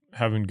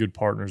having good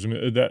partners. I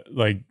mean, that,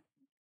 like,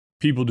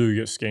 people do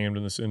get scammed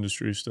in this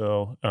industry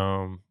still.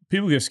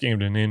 People get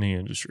scammed in any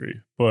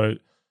industry, but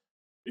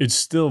it's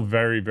still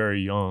very,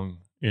 very young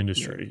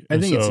industry. I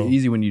think it's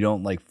easy when you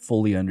don't like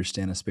fully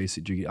understand a space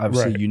that you get.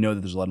 Obviously, you know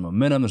that there's a lot of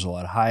momentum, there's a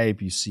lot of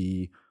hype. You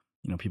see,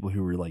 people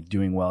who are like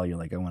doing well. You're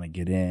like, I want to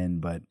get in,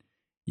 but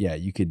yeah,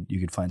 you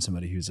could find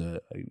somebody who's a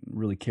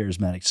really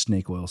charismatic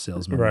snake oil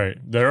salesman. Right.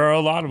 There are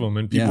a lot of them,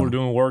 and people are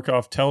doing work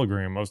off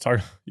Telegram. I was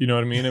talking, you know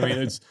what I mean? I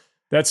mean,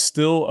 that's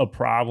still a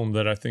problem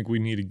that I think we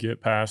need to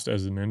get past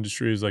as an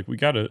industry. Is like we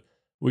got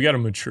to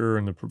mature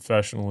in the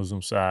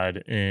professionalism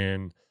side,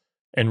 and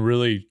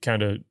really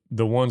kind of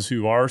the ones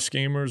who are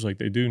scammers, like,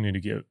 they do need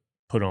to get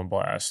put on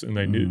blast, and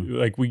they do,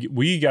 like,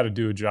 we got to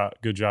do a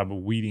good job of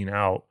weeding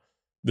out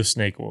the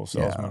snake oil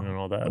salesman and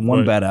all that. And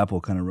one bad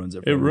apple kind of ruins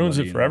it. It ruins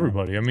it for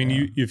everybody. I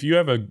mean, if you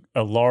have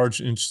a large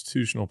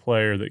institutional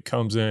player that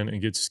comes in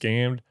and gets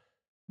scammed,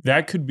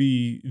 that could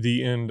be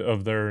the end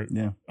of their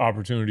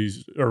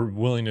opportunities or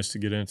willingness to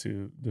get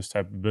into this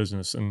type of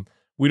business. And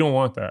we don't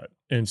want that.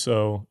 And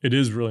so it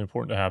is really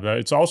important to have that.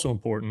 It's also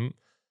important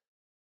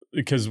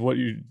because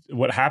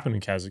what happened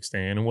in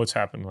Kazakhstan and what's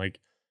happened, like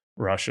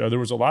Russia, there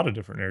was a lot of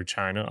different areas,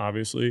 China,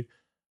 obviously,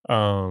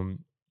 the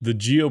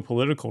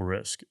geopolitical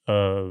risk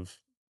of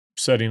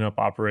setting up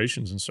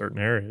operations in certain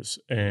areas.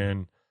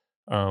 And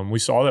we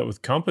saw that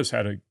with Compass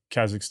had a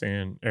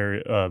Kazakhstan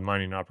area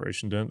mining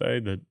operation, didn't they?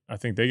 That I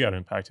think they got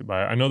impacted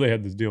by it. I know they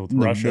had to deal with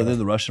Russia. They're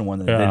the Russian one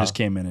that they just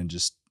came in and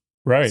just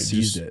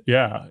seized it.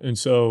 Yeah. And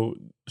so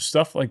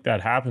stuff like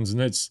that happens.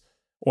 And it's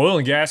oil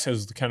and gas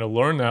has kind of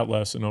learned that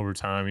lesson over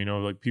time,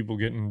 like people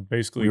getting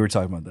basically. We were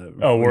talking about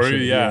that. Oh, were you?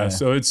 Yeah.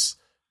 So it's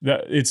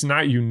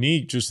not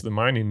unique just to the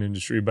mining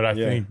industry, but I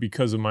think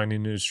because the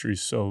mining industry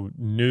is so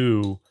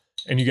new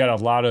and you got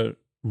a lot of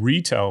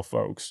retail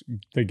folks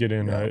that get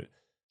in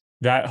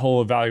that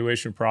whole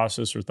evaluation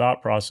process or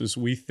thought process,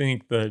 we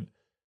think that,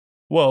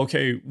 well,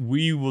 okay,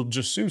 we will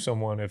just sue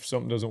someone if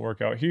something doesn't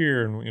work out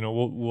here, and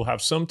we'll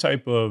have some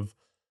type of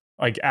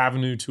like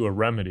avenue to a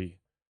remedy.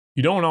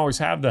 You don't always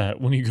have that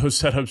when you go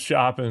set up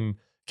shop in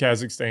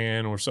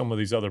Kazakhstan or some of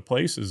these other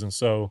places, and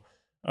so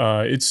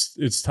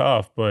it's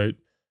tough. But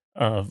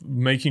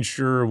making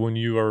sure when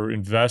you are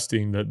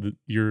investing that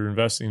you're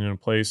investing in a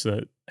place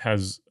that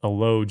has a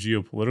low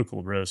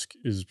geopolitical risk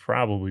is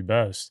probably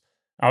best.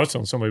 I was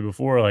telling somebody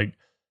before, like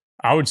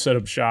I would set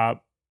up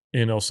shop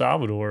in El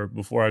Salvador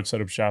before I'd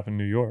set up shop in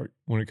New York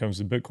when it comes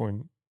to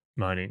Bitcoin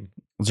mining.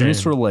 Is there any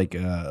sort of like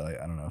I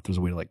don't know if there's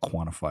a way to like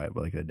quantify it,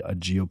 but like a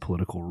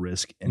geopolitical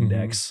risk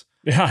index?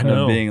 Yeah, I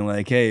know. Being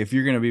like, hey, if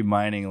you're going to be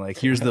mining, like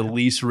here's the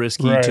least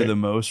risky to the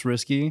most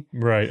risky.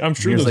 Right. I'm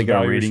sure those like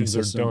evaluations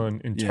are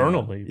done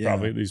internally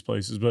probably at these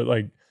places, but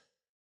like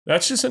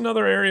that's just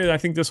another area. I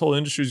think this whole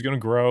industry is going to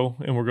grow,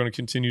 and we're going to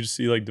continue to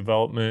see like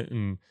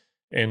development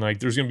and like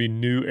there's going to be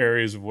new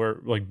areas of where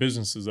like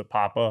businesses that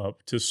pop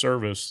up to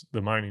service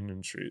the mining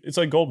industry. It's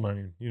like gold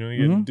mining,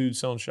 you get dudes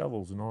selling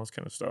shovels and all this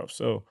kind of stuff.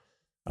 So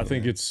I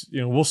think it's,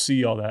 we'll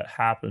see all that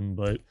happen,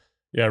 but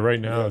yeah, right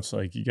now it's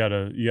like you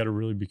gotta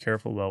really be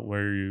careful about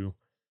where you.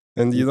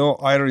 And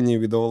irony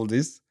with all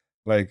this,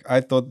 like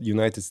I thought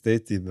United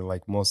States is the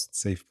like most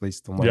safe place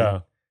to mine. Yeah.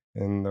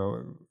 And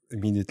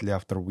immediately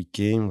after we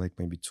came, like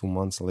maybe 2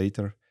 months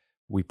later,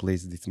 we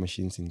placed these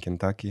machines in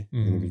Kentucky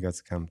and we got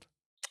scammed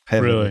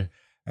heavily. Really?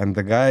 And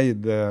the guy,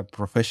 the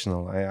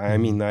professional, I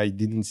mean, I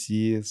didn't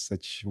see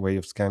such way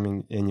of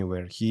scamming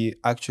anywhere. He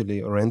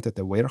actually rented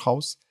a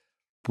warehouse,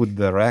 put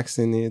the racks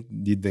in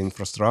it, did the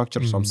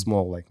infrastructure, some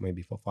small, like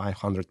maybe for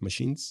 500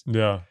 machines.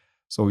 Yeah.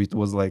 So it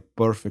was like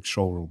perfect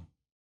showroom.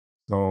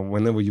 So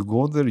whenever you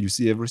go there, you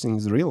see everything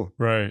is real.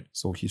 Right.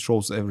 So he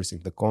shows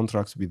everything, the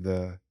contracts with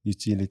the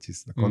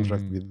utilities, the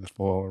contract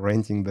for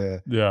renting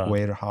the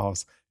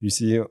warehouse. You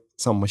see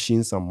some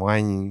machines, some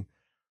mining.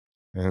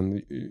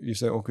 And you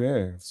say,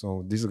 okay,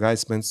 so this guy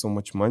spends so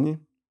much money.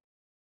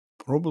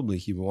 Probably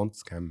he won't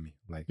scam me.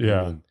 Like,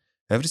 I mean,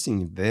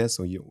 everything is there.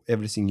 So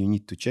everything you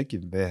need to check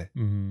is there.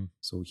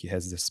 So he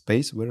has the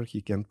space where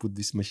he can put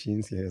these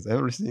machines. He has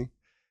everything.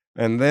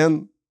 And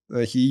then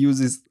he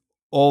uses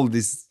all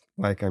this,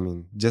 like, I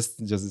mean,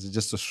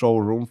 just a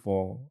showroom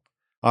for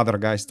other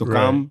guys to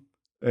come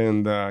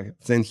and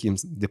send him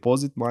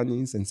deposit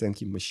monies and send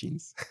him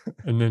machines.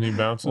 And then he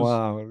bounces.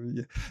 Wow.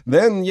 Yeah.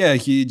 Then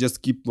he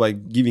just keep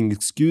like giving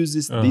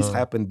excuses. This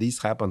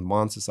happened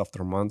months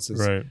after months.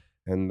 Right.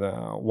 And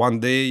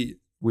one day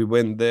we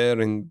went there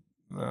and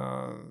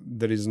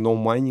there is no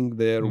mining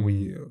there.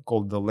 We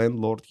called the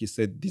landlord. He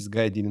said this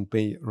guy didn't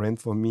pay rent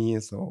for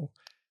me, so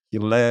he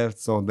left.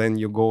 So then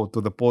you go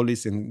to the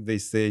police and they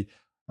say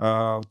 2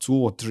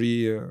 or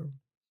 3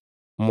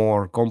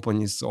 more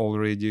companies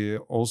already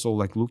also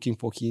like looking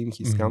for him.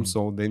 He scammed.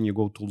 So then you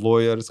go to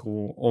lawyers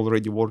who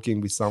already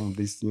working with some of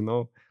these,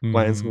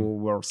 clients who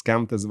were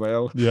scammed as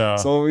well. Yeah.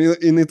 So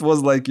and it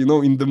was like,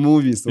 in the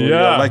movie. So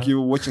like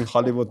you're watching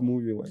Hollywood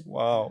movie, like,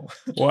 wow.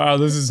 Wow,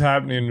 this is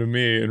happening to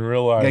me in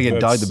real life. You gotta get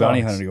Dog the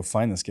Bounty Hunter to go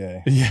find this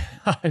guy. Yeah,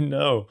 I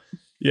know.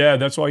 Yeah,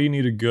 that's why you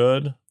need a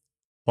good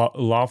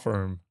law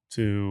firm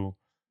to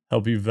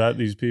help you vet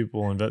these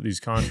people and vet these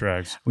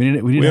contracts. We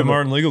have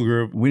Martin Legal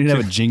Group. We need to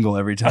have a jingle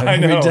every time.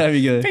 Every time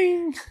you go,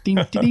 ding. Ding,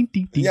 ding,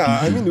 ding, ding, yeah,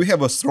 I mean, we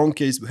have a strong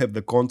case. We have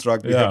the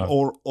contract. We have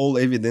all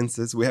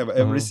evidences. We have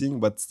everything,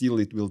 but still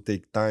it will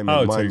take time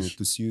and money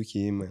to sue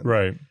him. And,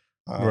 right.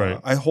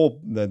 I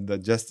hope that the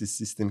justice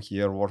system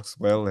here works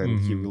well and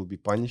he will be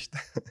punished.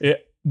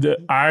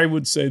 I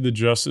would say the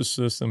justice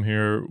system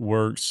here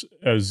works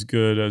as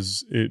good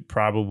as it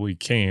probably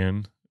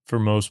can. For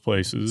most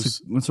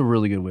places. That's a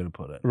really good way to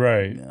put it.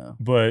 Right. Yeah.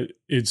 But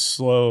it's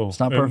slow. It's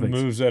not perfect. It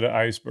moves at an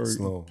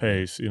iceberg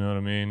pace. You know what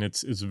I mean?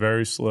 It's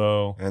very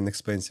slow. And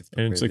expensive.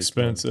 And it's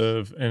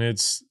expensive. And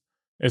it's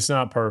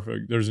not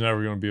perfect. There's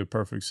never going to be a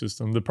perfect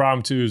system. The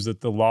problem too is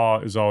that the law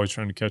is always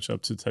trying to catch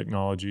up to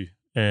technology.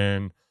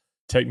 And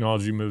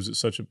technology moves at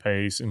such a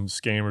pace and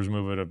scammers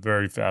move at a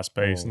very fast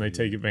pace. And they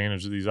take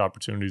advantage of these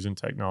opportunities in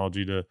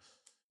technology to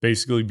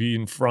basically be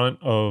in front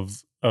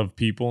of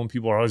people, and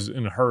people are always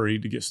in a hurry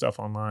to get stuff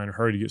online, a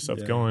hurry to get stuff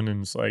going,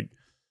 and it's like,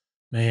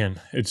 man,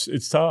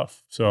 it's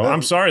tough. So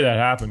I'm sorry that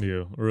happened to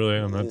you. I really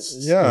am. That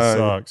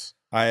sucks.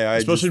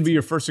 Especially to be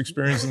your first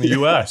experience in the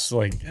U.S.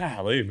 Like,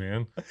 golly,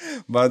 man.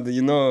 But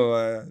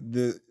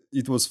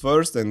it was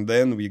first, and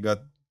then we got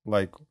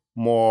like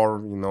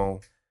more,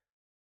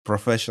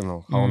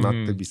 professional how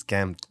not to be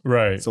scammed.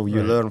 Right. So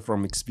you learn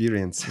from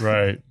experience.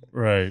 Right.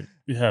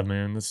 Yeah,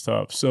 man, that's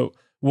tough. So.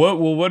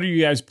 What are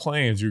you guys'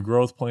 plans, your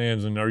growth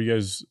plans, and are you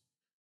guys,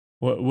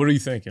 what are you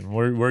thinking?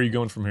 Where are you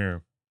going from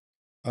here?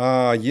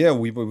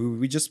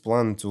 We just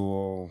plan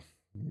to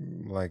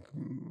like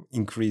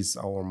increase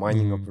our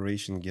mining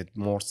operation, get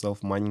more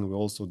self-mining. We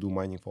also do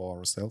mining for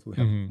ourselves. We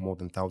have more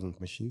than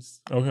 1,000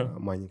 machines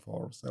mining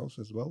for ourselves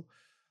as well.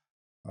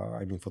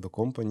 I mean for the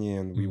company,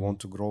 and we want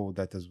to grow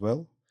that as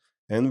well.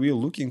 And we're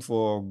looking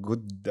for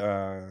good,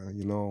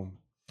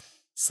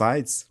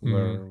 sites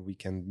where we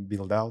can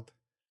build out.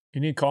 You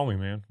need to call me,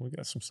 man. We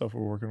got some stuff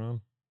we're working on.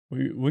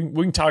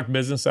 We can talk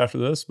business after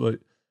this, but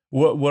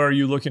what are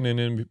you looking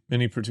in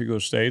any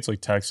particular states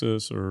like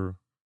Texas or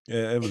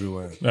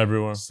Everywhere.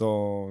 Everywhere.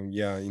 So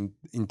yeah, in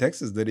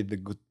Texas there is a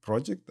good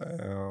project.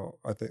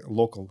 I think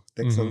local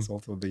Texans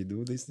also they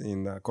do this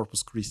in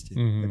Corpus Christi.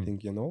 I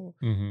think you know,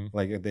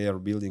 like they are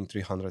building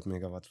 300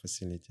 megawatt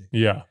facility.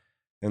 Yeah.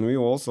 And we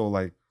also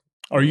like.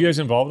 Are you guys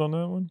involved on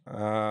that one?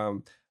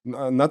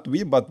 Not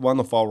we, but one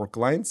of our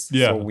clients.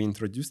 Yeah. So we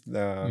introduced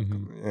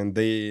and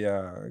they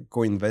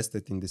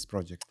co-invested in this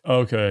project.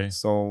 Okay.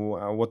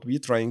 So what we're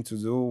trying to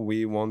do,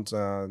 we want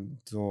to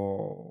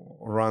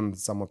run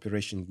some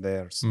operation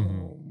there. So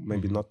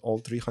maybe not all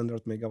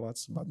 300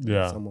 megawatts, but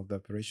some of the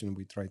operation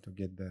we try to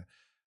get the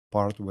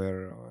part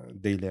where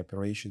daily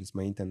operations,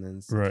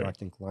 maintenance,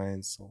 attracting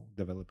clients, so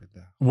develop it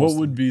there. What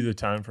would be the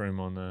time frame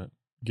on that?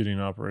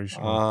 Getting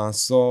operational?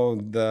 So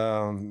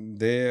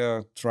they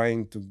are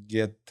trying to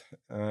get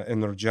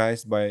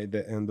energized by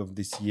the end of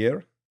this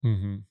year.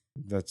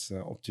 That's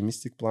an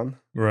optimistic plan.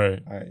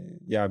 Right.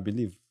 I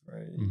believe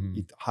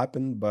it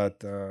happened,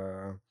 but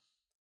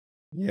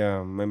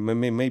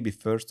maybe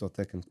first or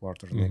second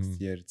quarter next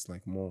year. It's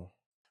like more.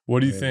 What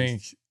do you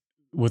think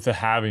with the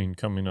halving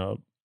coming up?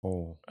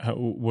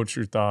 What's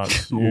your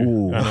thoughts? I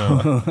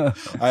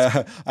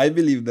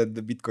believe that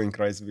the Bitcoin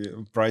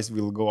price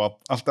will go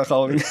up after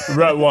halving.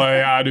 Right. Well,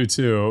 I do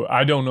too.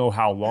 I don't know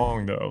how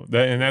long though.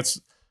 And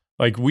that's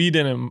like we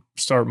didn't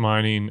start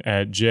mining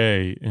at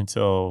J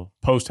until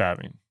post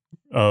halving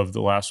of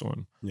the last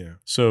one. Yeah.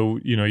 So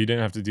you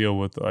didn't have to deal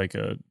with like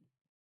a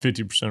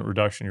 50%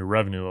 reduction in your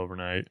revenue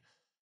overnight.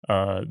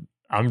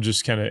 I'm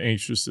just kind of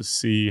anxious to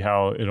see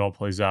how it all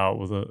plays out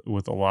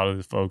with a lot of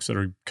the folks that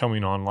are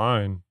coming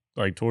online.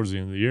 Like towards the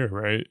end of the year,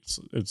 right?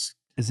 It's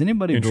Is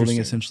anybody building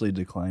essentially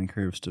decline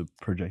curves to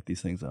project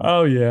these things out?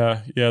 Oh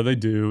yeah, they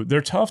do.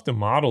 They're tough to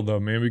model though,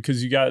 man,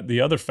 because you got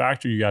the other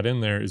factor you got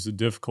in there is the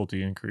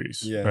difficulty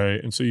increase,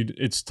 right? And so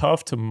it's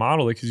tough to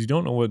model it because you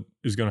don't know what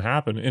is going to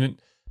happen. And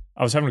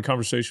I was having a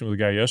conversation with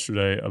a guy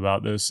yesterday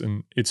about this,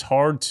 and it's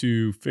hard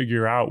to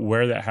figure out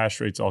where that hash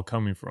rate's all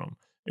coming from.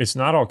 It's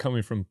not all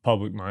coming from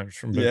public miners,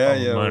 from big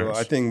public miners. Well,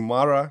 I think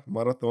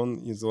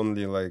Marathon is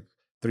only like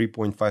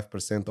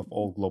 3.5% of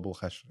all global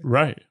hash rate.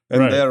 Right.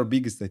 And they're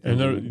biggest, I think.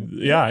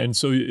 And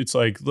so it's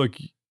like, look,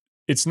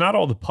 it's not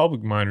all the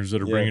public miners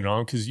that are bringing it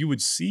on because you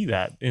would see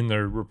that in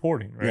their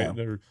reporting, right?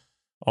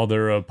 All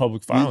their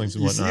public filings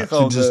and whatnot.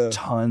 So just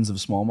tons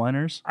of small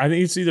miners? I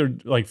think it's either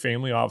like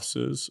family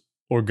offices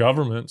or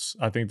governments.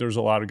 I think there's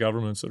a lot of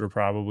governments that are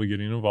probably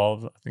getting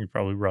involved. I think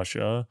probably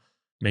Russia,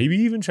 maybe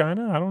even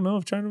China. I don't know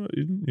if China,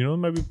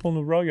 might be pulling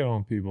the rug out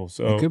on people.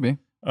 So it could be.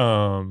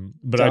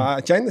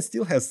 But China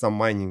still has some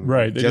mining,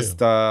 right? Just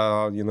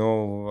hidden.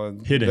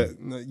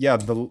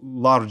 The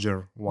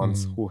larger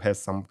ones who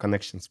has some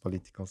connections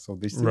political, so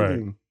they still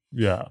doing.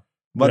 Yeah,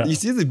 but you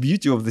see the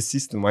beauty of the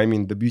system. I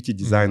mean, the beauty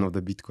design of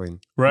the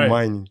Bitcoin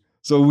mining.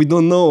 So we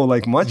don't know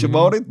like much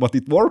about it, but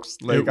it works.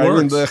 Like I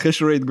mean, the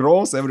hash rate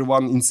grows.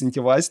 Everyone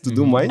incentivized to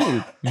do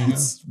mining.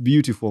 It's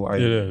beautiful.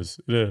 It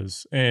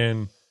is,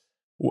 and.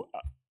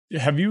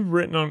 Have you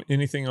written on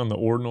anything on the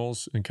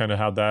ordinals and kind of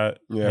how that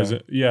has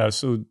it? Yeah.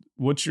 So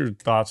what's your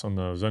thoughts on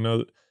those? I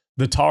know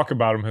the talk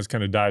about them has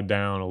kind of died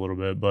down a little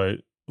bit,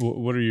 but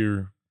what are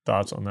your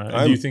thoughts on that?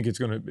 And do you think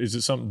is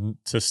it something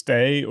to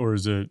stay or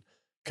is it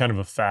kind of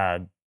a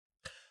fad?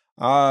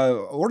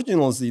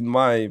 Ordinals, in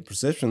my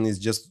perception, is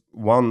just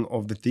one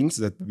of the things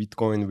that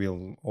Bitcoin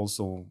will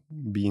also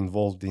be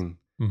involved in.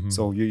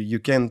 So you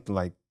can't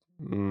like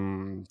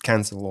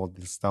cancel all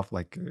this stuff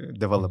like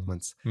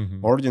developments.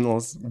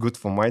 Ordinals good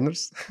for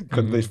miners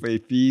because they pay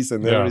fees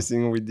and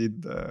everything. We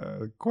did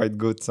quite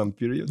good some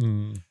period,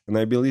 and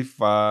I believe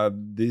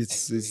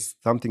this is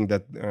something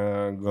that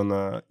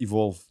gonna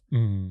evolve.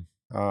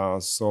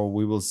 So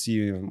we will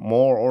see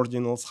more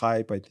ordinals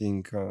hype. I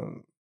think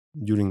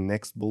during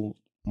next bull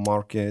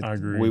market,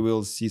 we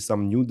will see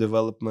some new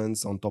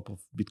developments on top of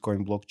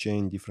Bitcoin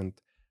blockchain,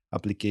 different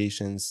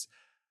applications.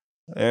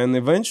 And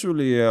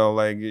eventually,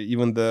 like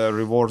even the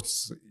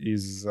rewards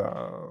is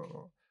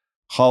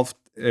halved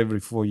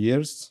every 4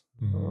 years.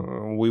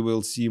 We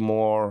will see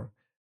more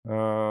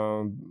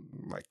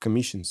like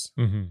commissions.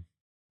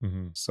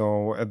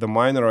 So at the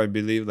miner, I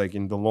believe like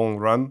in the long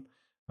run,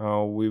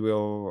 we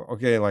will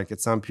like at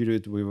some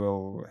period we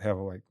will have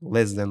like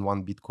less than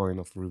 1 Bitcoin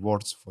of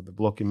rewards for the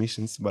block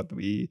emissions, but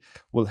we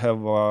will have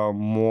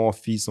more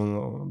fees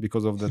on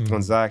because of the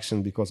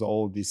transaction, because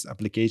all these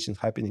applications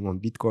happening on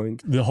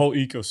Bitcoin, the whole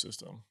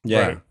ecosystem.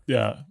 Right.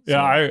 So,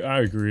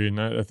 I agree, and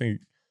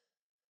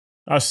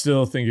I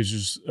still think it's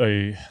just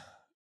a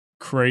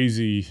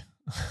crazy,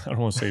 I don't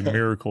want to say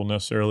miracle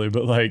necessarily,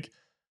 but like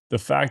the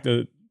fact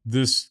that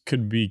this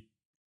could be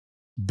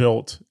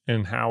built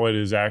and how it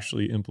is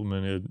actually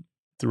implemented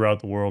throughout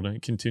the world, and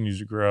it continues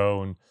to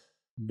grow, and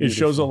it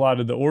shows a lot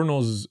of the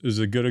ordinals is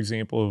a good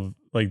example of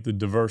like the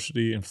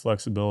diversity and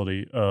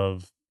flexibility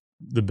of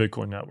the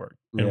Bitcoin network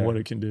and what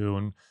it can do,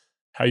 and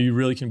how you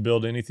really can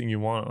build anything you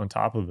want on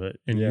top of it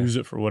and use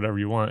it for whatever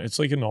you want. It's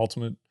like an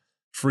ultimate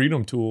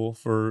freedom tool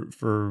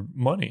for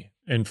money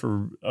and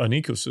for an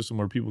ecosystem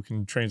where people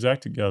can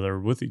transact together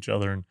with each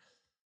other, and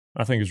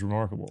I think it's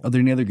remarkable. Are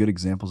there any other good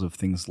examples of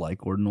things like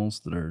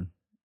ordinals that are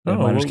that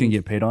miners can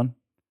get paid on?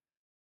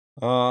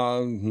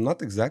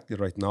 Not exactly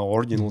right now.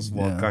 Ordinals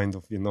were kind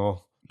of,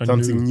 A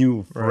something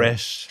new, right.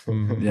 fresh.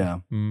 Yeah.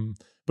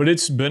 But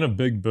it's been a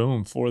big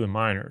boom for the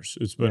miners.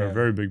 It's been a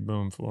very big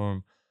boom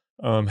for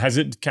them. Has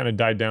it kind of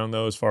died down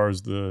though, as far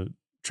as the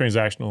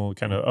transactional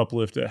kind of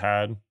uplift it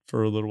had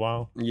for a little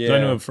while? Yeah. I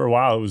know for a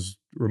while it was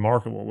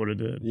remarkable what it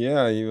did.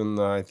 Yeah, even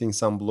I think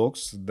some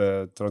blocks,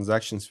 the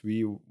transactions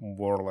fee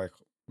were like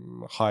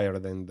higher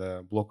than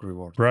the block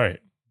reward. Right.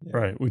 Yeah.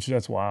 Right. Which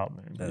that's wild,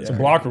 man. That is The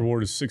block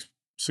reward is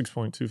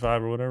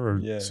 6.25 or whatever, or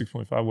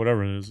 6.5,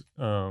 whatever it is.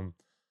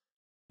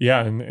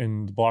 Yeah,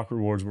 and the block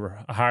rewards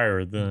were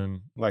higher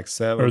than like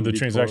 7 or the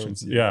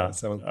transactions. Yeah,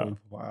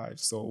 7.5.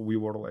 So we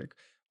were like,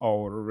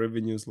 our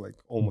revenues like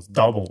almost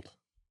doubled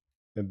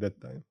at that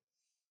time.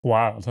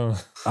 Wild, huh?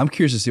 I'm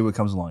curious to see what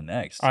comes along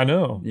next. I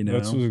know.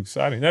 That's what's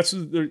exciting. That's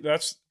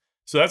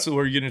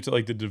where you get into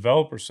like the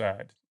developer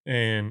side.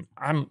 And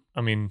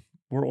I mean,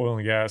 we're oil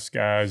and gas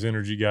guys,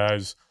 energy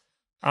guys.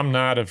 I'm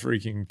not a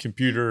freaking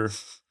computer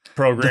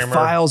programmer. The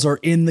files are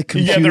in the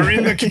computer. Yeah, they're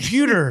in the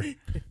computer.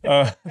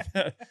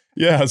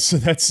 Yeah, so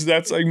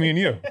that's like me and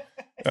you.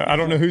 I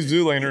don't know who's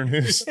Zoolander and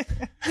who's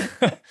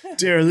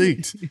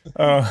derelict.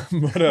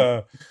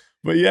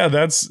 But yeah,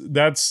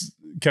 that's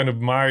kind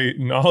of my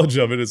knowledge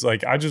of it. It's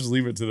like I just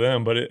leave it to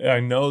them. But I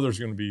know there's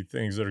going to be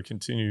things that are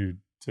continued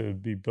to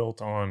be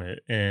built on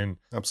it, and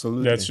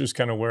absolutely, that's just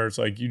kind of where it's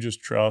like you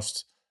just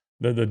trust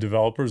that the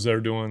developers, they're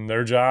doing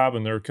their job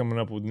and they're coming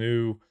up with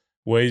new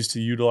ways to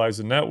utilize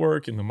the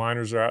network, and the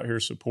miners are out here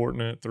supporting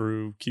it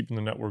through keeping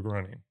the network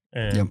running.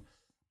 And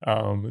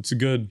it's a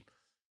good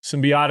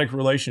symbiotic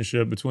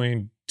relationship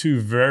between two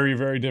very,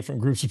 very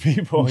different groups of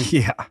people.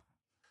 Yeah.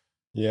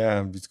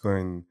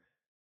 Bitcoin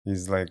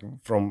is like,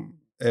 from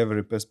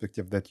every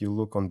perspective that you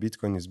look on,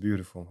 Bitcoin is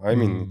beautiful. I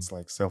mean, it's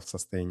like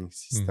self-sustaining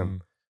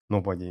system.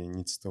 Nobody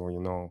needs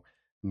to,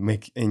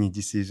 make any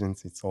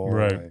decisions. It's all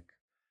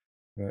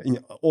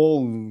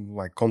all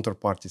like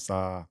counterparties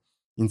are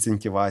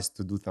incentivized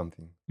to do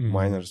something.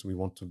 Miners, we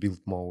want to build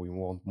more, we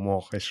want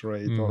more hash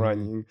rate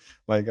running.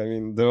 Like, I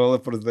mean,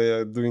 developers, they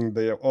are doing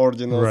their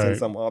ordinals and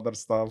some other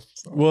stuff.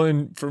 So. Well,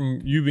 and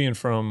from you being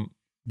from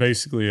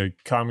basically a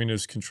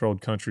communist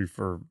controlled country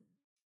for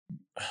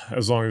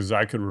as long as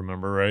I could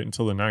remember, right?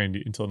 Until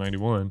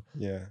 91.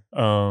 Yeah.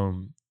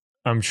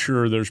 I'm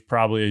sure there's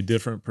probably a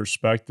different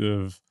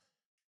perspective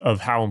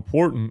of how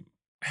important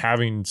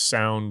having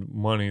sound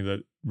money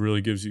that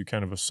really gives you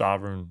kind of a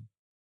sovereign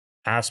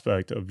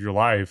aspect of your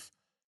life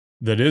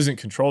that isn't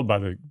controlled by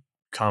the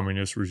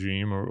communist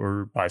regime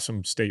or by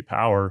some state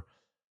power.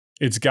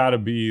 It's got to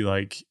be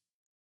like,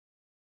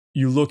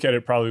 you look at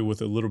it probably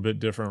with a little bit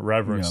different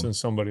reverence than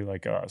somebody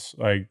like us,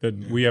 like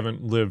that we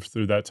haven't lived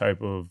through that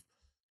type of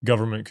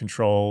government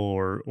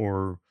control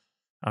or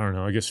I don't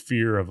know, I guess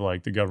fear of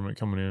like the government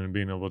coming in and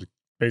being able to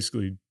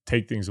basically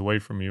take things away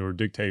from you or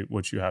dictate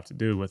what you have to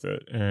do with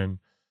it. And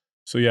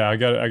so, yeah, I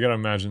got to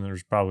imagine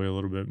there's probably a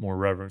little bit more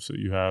reverence that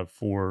you have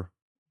for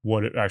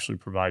what it actually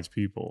provides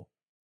people.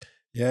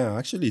 Yeah,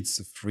 actually, it's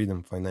a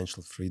freedom,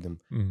 financial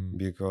freedom,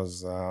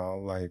 because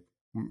like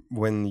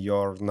when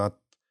you're not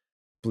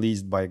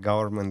pleased by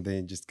government,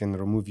 they just can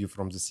remove you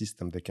from the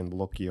system. They can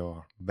block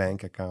your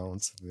bank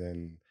accounts,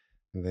 then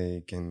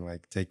they can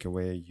like take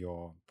away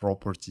your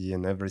property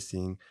and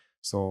everything.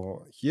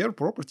 So here,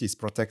 property is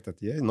protected.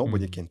 Yeah,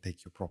 nobody can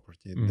take your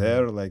property.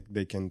 There, like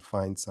they can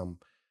find some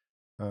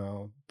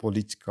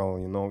political,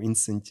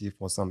 incentive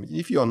or some.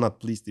 If you are not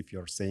pleased, if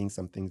you're saying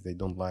some things they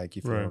don't like,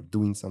 if you're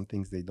doing some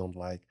things they don't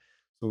like,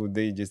 so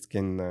they just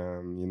can,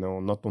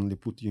 not only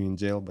put you in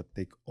jail but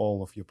take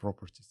all of your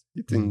properties.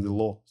 It's in the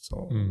law,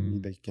 so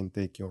they can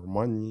take your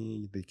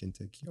money, they can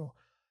take your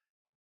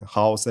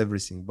house,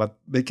 everything, but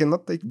they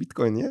cannot take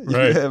Bitcoin. Yeah,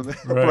 you have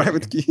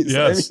private keys.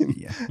 Yes. I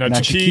mean, not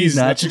your keys,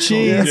 not your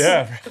cheese.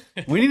 Yeah,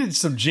 we needed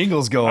some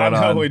jingles going on.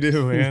 I know we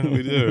do, man.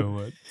 We do.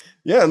 But.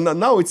 Yeah,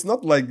 now it's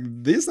not like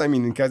this. I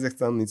mean, in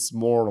Kazakhstan, it's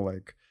more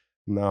like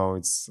now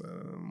it's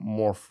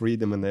more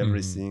freedom and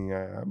everything.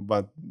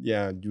 But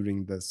yeah,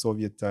 during the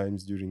Soviet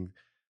times, during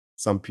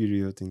some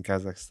period in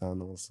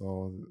Kazakhstan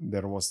also,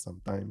 there was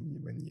some time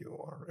when you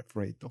are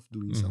afraid of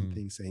doing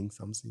something, saying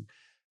something.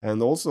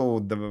 And also,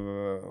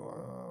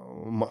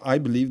 I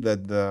believe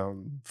that the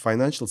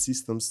financial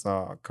systems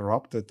are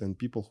corrupted and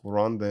people who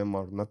run them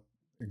are not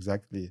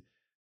exactly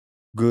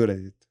good at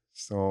it.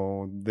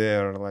 So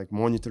they're like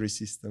monetary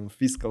system,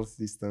 fiscal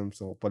system,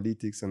 so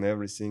politics and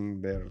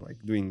everything, they're like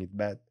doing it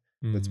bad.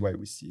 That's why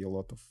we see a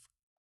lot of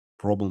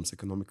problems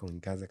economical in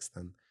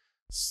Kazakhstan.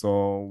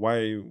 So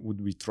why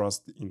would we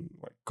trust in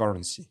like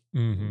currency,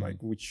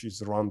 like which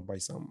is run by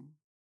some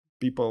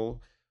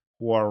people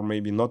who are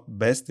maybe not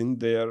best in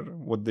their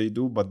what they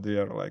do, but they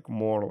are like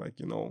more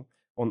like,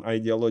 on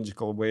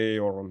ideological way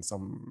or on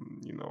some,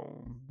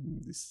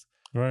 this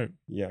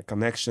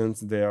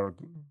connections. They are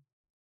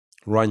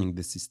running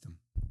the system.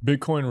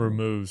 Bitcoin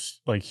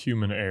removes like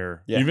human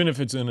error, even if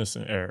it's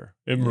innocent error.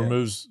 It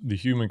removes the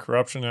human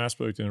corruption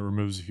aspect and it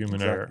removes the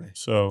human error.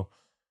 So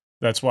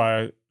that's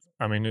why,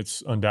 I mean,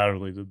 it's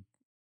undoubtedly the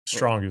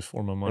strongest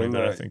form of money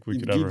that I think we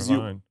could ever find. It gives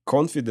find. you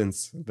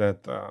confidence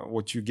that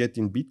what you get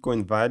in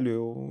Bitcoin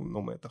value,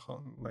 no matter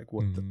how, like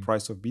what the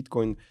price of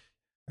Bitcoin,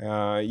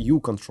 you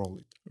control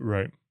it.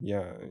 Right.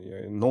 Yeah.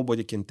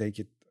 Nobody can take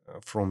it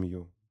from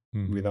you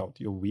without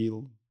your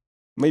will.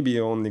 Maybe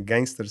only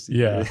gangsters.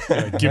 Yeah.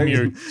 Give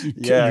me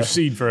your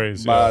seed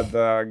phrase. But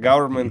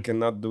government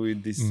cannot do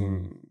it this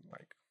thing.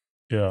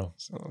 Yeah.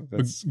 So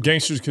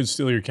gangsters could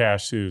steal your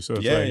cash too. So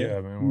it's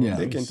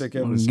they can take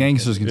everything.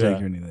 Gangsters can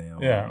take anything.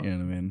 Yeah. You know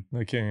what I mean?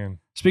 They can.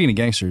 Speaking of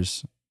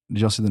gangsters, did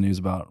y'all see the news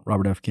about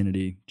Robert F.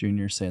 Kennedy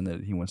Jr. saying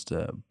that he wants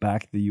to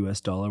back the US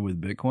dollar with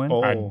Bitcoin?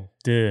 Oh, I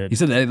did. He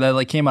said that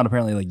like came out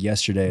apparently like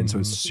yesterday, and so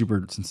it's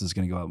super, since it's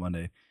going to go out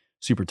Monday,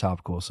 super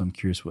topical. So I'm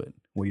curious what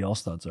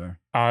y'all's thoughts are.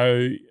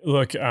 I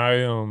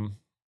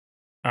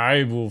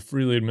will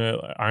freely admit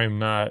I'm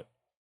not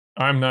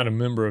a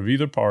member of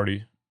either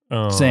party.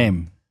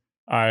 Same.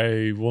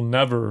 I will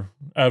never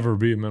ever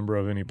be a member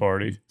of any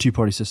party.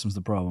 Two-party system's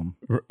the problem.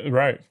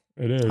 Right.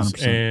 It is.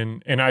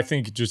 100%. And I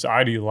think just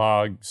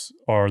ideologues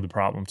are the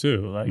problem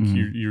too. Like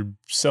you're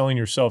selling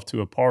yourself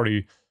to a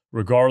party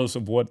regardless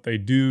of what they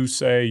do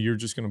say, you're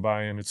just going to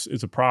buy in.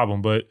 It's a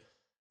problem. But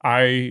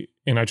I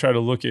try to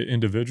look at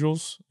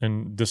individuals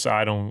and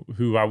decide on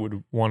who I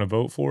would want to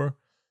vote for.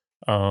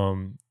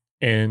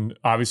 And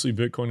obviously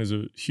Bitcoin is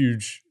a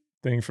huge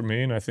thing for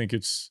me, and I think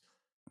it's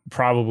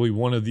probably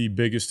one of the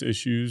biggest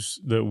issues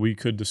that we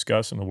could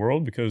discuss in the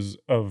world because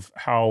of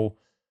how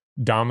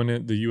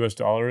dominant the US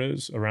dollar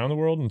is around the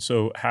world. And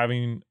so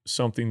having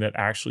something that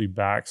actually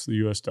backs the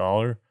US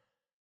dollar,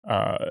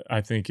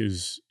 I think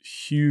is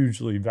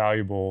hugely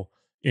valuable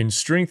in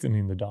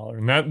strengthening the dollar.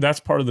 And that's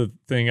part of the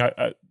thing.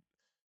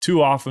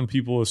 Too often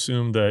people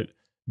assume that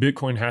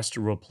Bitcoin has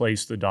to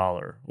replace the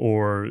dollar,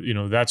 or,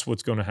 that's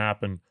what's going to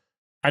happen.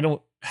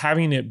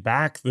 Having it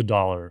back the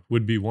dollar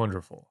would be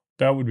wonderful.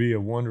 That would be a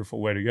wonderful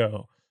way to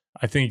go.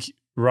 I think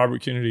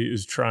Robert Kennedy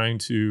is trying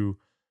to,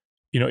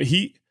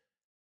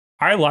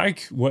 I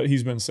like what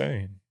he's been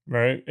saying,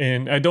 right?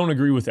 And I don't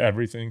agree with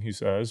everything he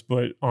says,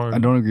 but I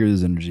don't agree with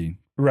his energy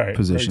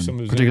position,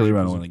 particularly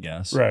around oil and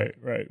gas. Right.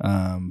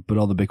 But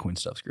all the Bitcoin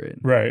stuff's great.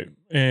 Right.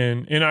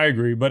 And I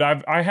agree, but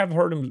I have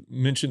heard him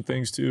mention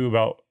things too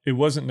about, it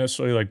wasn't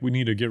necessarily like we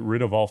need to get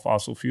rid of all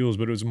fossil fuels,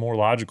 but it was a more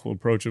logical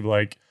approach of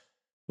like,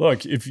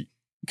 look,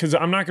 because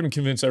I'm not going to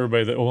convince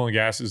everybody that oil and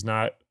gas is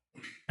not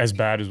as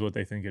bad as what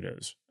they think it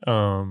is.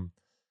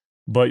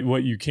 But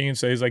what you can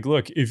say is like,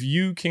 look, if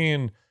you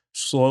can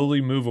slowly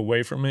move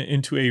away from it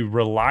into a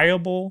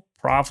reliable,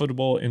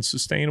 profitable, and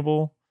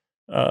sustainable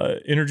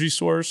energy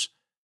source,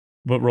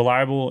 but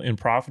reliable and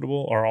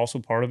profitable are also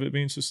part of it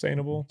being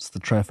sustainable. It's the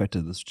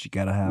trifecta. That's what you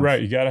got to have.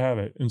 Right. You got to have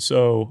it. And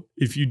so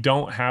if you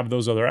don't have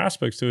those other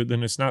aspects to it,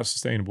 then it's not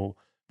sustainable.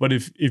 But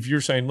if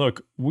you're saying,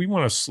 look, we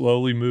want to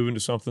slowly move into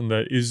something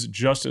that is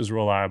just as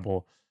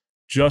reliable,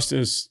 just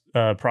as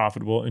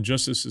profitable, and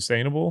just as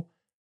sustainable,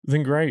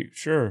 then great,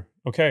 sure,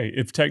 okay.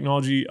 If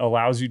technology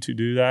allows you to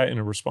do that in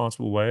a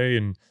responsible way,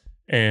 and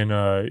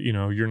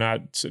you're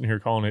not sitting here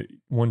calling it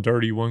one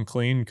dirty, one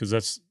clean, because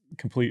that's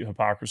complete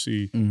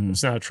hypocrisy.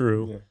 It's not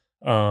true.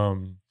 Yeah.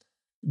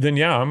 Then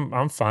yeah,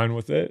 I'm fine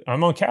with it.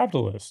 I'm a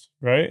capitalist,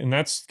 right? And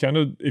that's kind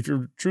of, if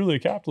you're truly a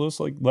capitalist,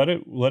 like let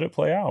it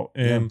play out,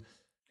 and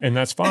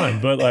that's fine.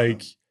 But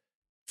like,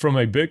 from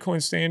a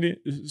Bitcoin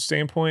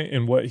standpoint,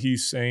 and what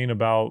he's saying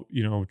about,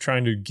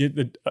 trying to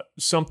get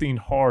something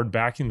hard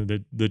backing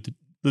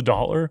the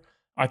dollar,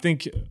 I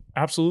think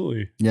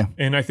absolutely. Yeah.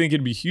 And I think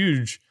it'd be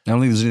huge. I don't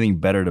think there's anything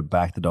better to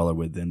back the dollar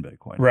with than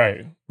Bitcoin.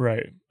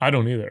 Right. I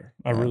don't either.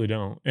 I really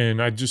don't.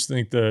 And I just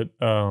think that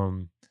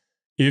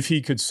if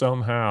he could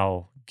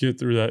somehow get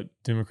through that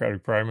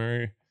Democratic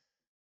primary,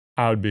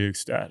 I would be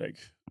ecstatic.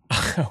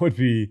 I would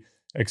be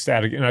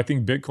ecstatic. And I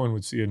think Bitcoin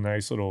would see a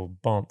nice little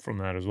bump from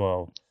that as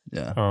well.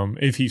 Yeah.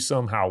 If he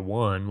somehow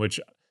won, which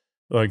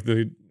like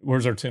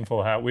where's our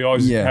tinfoil hat? We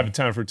always have a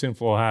time for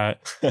tinfoil hat.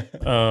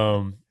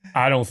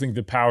 I don't think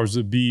the powers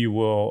that be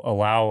will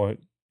allow it.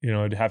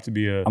 It'd have to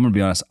be I'm going to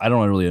be honest. I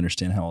don't really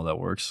understand how all that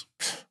works,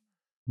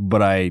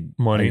 but I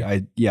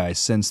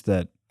sense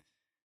that.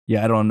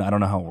 Yeah. I don't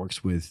know how it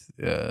works with,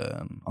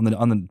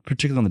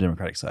 particularly on the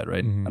Democratic side,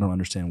 right? I don't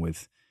understand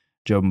with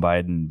Joe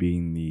Biden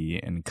being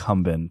the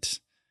incumbent.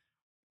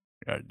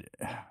 I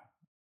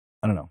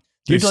don't know.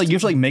 You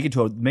have to make it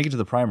to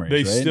the primaries.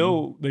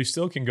 They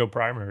still can go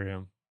primary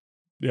him.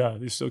 Yeah,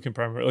 they still can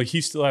primary. Like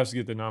he still has to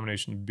get the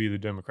nomination to be the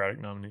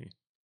Democratic nominee.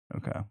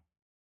 Okay.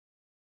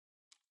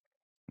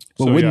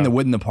 Well, so,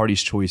 wouldn't the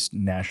party's choice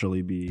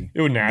naturally be?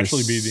 It would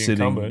naturally be the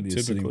incumbent,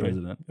 typically, sitting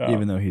president,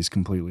 even though he's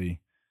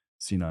completely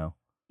senile.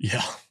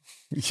 Yeah.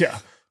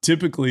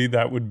 Typically,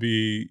 that would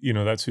be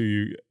that's who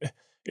you.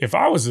 If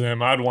I was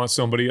them, I'd want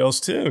somebody else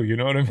too. You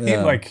know what I mean?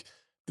 Yeah. Like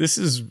this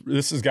has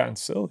gotten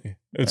silly.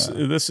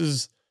 This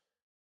is.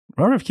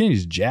 Robert F.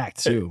 Kennedy's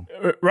jacked too.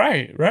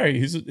 Right.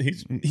 He's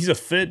a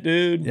fit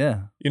dude.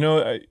 Yeah.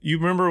 You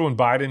remember when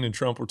Biden and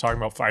Trump were talking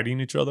about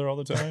fighting each other all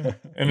the time?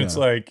 And it's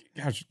like,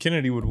 gosh,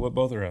 Kennedy would whip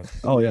both their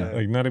asses. Oh yeah.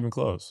 Like not even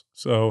close.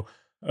 So,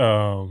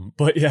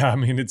 but yeah, I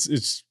mean,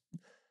 it's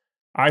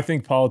I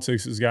think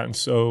politics has gotten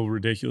so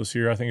ridiculous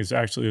here. I think it's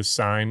actually a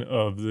sign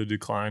of the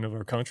decline of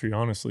our country.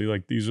 Honestly,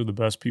 like these are the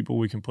best people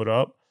we can put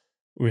up.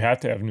 We have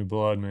to have new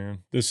blood,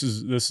 man. This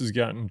has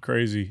gotten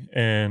crazy,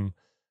 and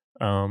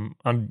I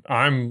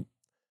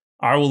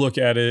will look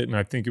at it and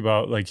I think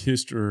about like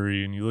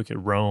history, and you look at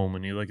Rome,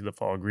 and you look at the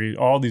fall of Greece,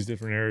 all these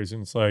different areas,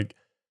 and it's like,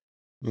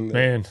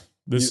 man,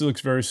 this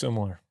looks very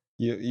similar.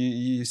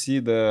 You see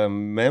the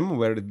meme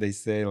where they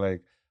say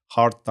like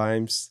hard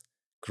times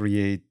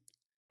create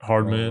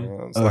hard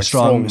men, like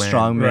strong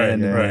Right,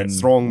 men, right.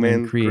 Strong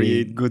men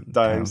create good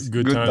times.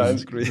 Good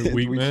times create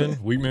weak men.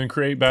 Weak men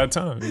create bad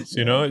times.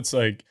 You know, it's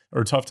like,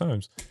 or tough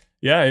times.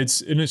 Yeah,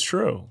 it's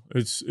true.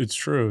 It's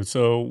true.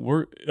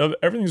 So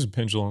everything's a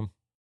pendulum.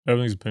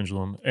 Everything's a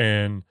pendulum,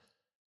 and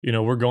you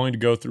know we're going to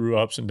go through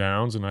ups and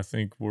downs. And I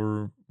think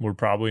we're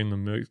probably in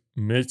the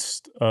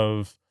midst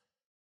of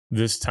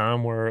this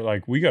time where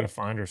like we got to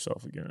find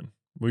ourselves again.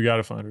 We got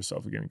to find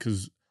ourselves again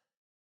because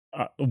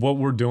what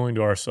we're doing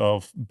to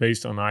ourselves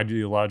based on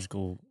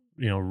ideological,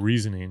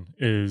 reasoning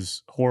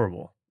is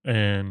horrible.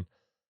 And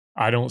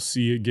I don't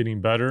see it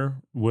getting better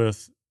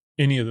with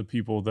any of the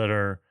people that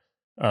are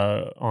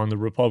on the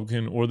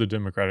Republican or the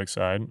Democratic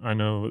side. I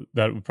know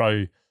that would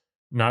probably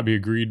not be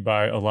agreed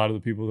by a lot of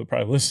the people that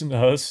probably listen to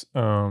us.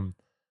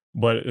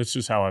 But it's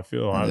just how I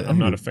feel. I'm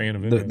not a fan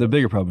of it. The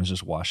bigger problem is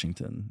just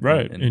Washington.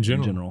 Right. In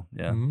general.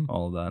 Yeah. Mm-hmm.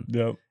 All of that.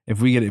 Yep. If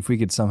we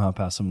could somehow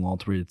pass some law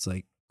to where it's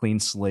like clean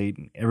slate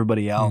and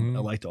everybody out,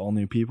 elect all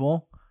new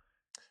people.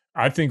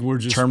 I think we're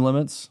just term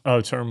limits.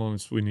 Oh, term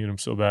limits. We need them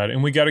so bad.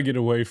 And we got to get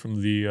away from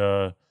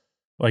the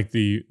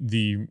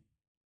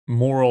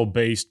moral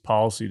based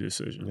policy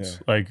decisions.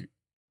 Yeah. Like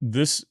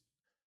this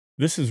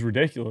is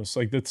ridiculous.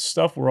 Like the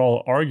stuff we're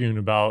all arguing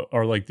about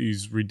are like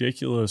these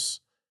ridiculous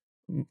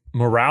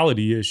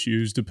morality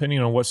issues. Depending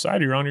on what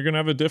side you're on, you're going to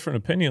have a different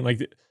opinion. Like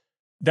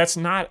that's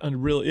not a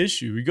real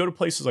issue. You go to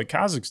places like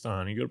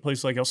Kazakhstan, you go to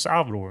places like El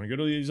Salvador, and you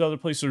go to these other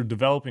places that are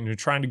developing and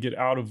trying to get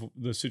out of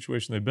the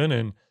situation they've been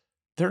in.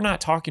 They're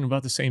not talking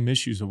about the same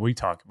issues that we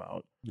talk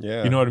about.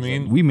 Yeah. You know what I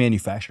mean? We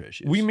manufacture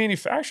issues. We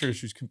manufacture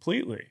issues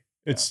completely.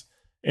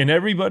 And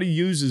everybody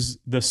uses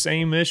the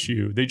same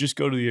issue. They just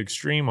go to the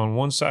extreme on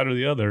one side or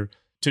the other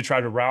to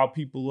try to rile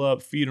people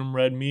up, feed them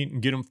red meat,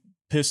 and get them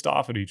pissed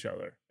off at each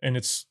other. And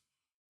it's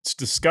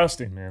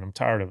disgusting, man. I'm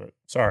tired of it.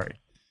 Sorry.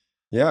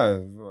 Yeah,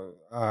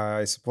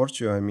 I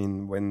support you. I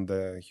mean, when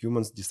the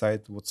humans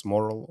decide what's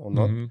moral or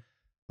not,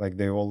 like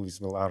they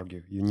always will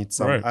argue. You need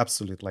some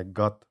absolute, like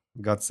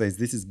God says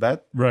this is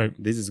bad, right?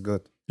 This is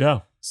good.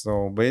 Yeah.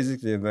 So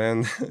basically,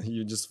 then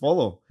you just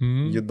follow.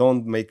 You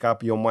don't make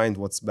up your mind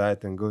what's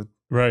bad and good.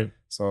 Right.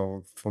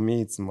 So for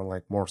me, it's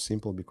more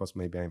simple because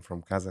maybe I'm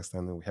from Kazakhstan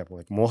and we have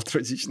like more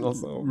traditional.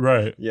 So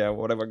yeah,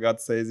 whatever God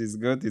says is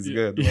good, is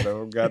good.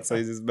 Whatever God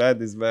says is bad,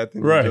 is bad.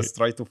 And you just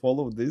try to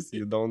follow this.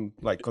 You don't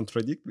like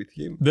contradict with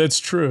him. That's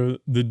true.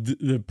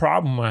 The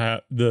problem I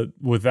have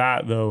with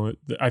that though,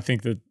 I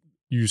think that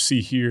you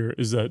see here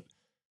is that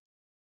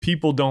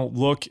people don't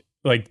look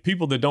like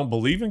people that don't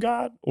believe in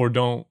God or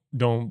don't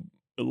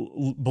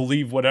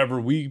believe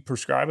whatever we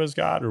prescribe as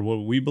God or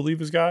what we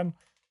believe as God.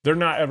 They're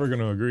not ever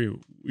going to agree.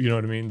 You know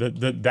what I mean?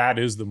 That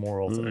is the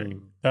moral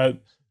thing. That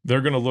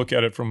they're going to look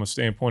at it from a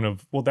standpoint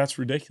of, well, that's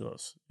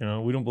ridiculous.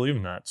 We don't believe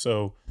in that.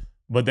 So,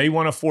 but they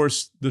want to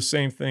force the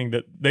same thing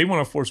that they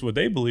want to force what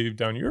they believe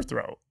down your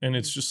throat. And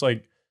it's just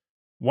like,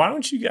 why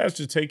don't you guys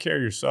just take care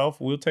of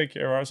yourself? We'll take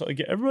care of ourselves.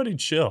 Like, everybody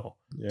chill.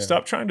 Yeah.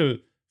 Stop trying to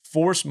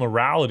force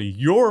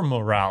your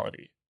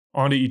morality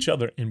onto each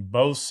other, and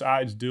both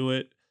sides do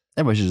it.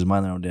 Everybody should just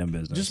mind their own damn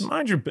business. Just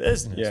mind your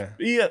business.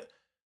 Yeah.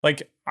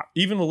 Like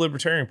even the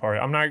Libertarian Party,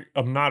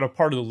 I'm not a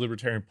part of the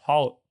Libertarian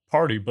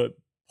Party, but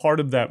part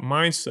of that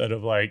mindset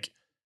of like,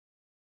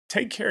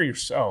 take care of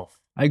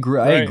yourself. I agree.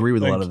 Right? I agree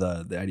with a lot of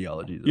the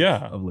ideologies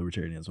of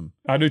libertarianism.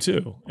 I do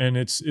too. And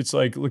it's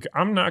like, look,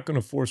 I'm not going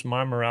to force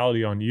my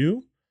morality on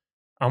you.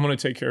 I'm going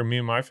to take care of me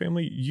and my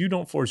family. You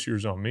don't force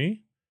yours on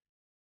me.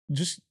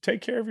 Just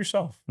take care of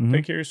yourself.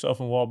 Take care of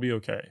yourself and we'll all be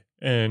okay.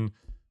 And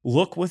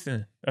look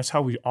within. That's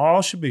how we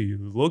all should be.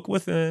 Look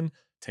within.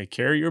 Take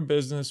care of your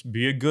business,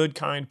 be a good,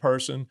 kind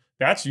person.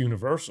 That's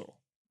universal.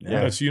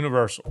 Yeah. That's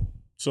universal.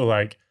 So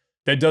like,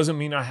 that doesn't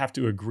mean I have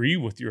to agree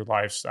with your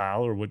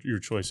lifestyle or what your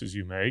choices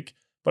you make,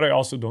 but I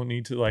also don't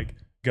need to like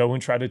go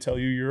and try to tell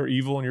you you're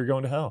evil and you're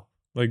going to hell.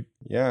 Like,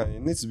 yeah,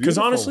 and it's beautiful. Because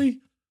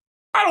honestly,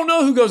 I don't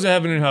know who goes to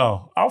heaven and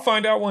hell. I'll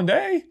find out one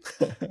day,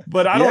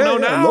 but I don't know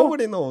now.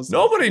 Nobody knows.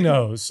 Nobody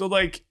knows. So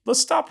like, let's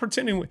stop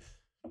pretending.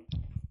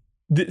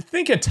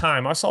 Think of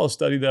time. I saw a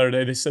study the other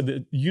day. They said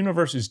that the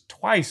universe is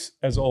twice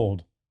as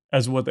old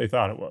as what they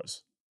thought it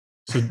was.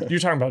 So you're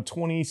talking about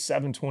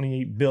 27,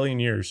 28 billion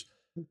years.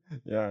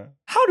 Yeah.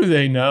 How do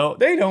they know?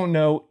 They don't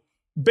know.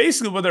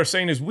 Basically what they're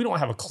saying is we don't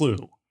have a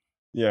clue.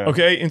 Yeah.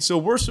 Okay. And so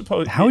we're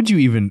supposed. How would you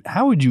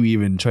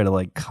even try to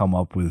like come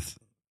up with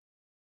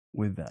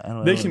that? I don't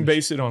know. They can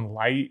base it on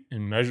light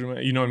and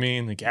measurement. You know what I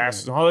mean? The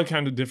gases, all that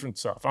kind of different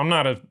stuff. I'm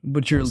not a.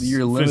 But you're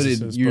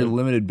limited. You're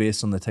limited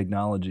based on the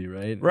technology,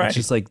 right? Right. It's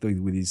just like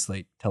with these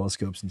like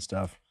telescopes and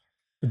stuff.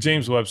 The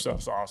James Webb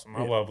stuff's awesome.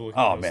 I love looking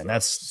at Oh, man,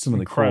 that's some of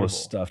the incredible.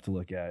 coolest stuff to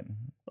look at.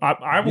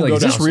 I will Like, go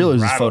is down this real or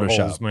is this rabbit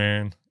Photoshop? holes,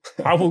 man.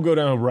 I will go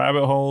down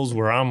rabbit holes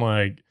where I'm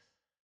like,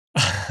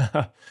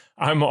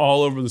 I'm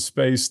all over the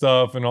space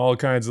stuff and all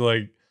kinds of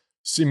like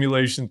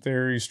simulation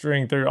theory,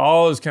 string theory,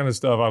 all this kind of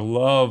stuff. I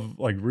love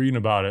like reading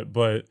about it.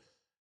 But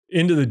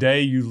end of the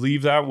day, you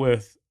leave that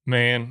with,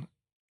 man,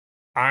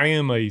 I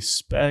am a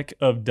speck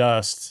of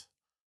dust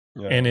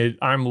and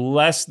I'm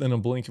less than a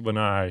blink of an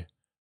eye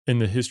in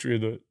the history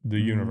of the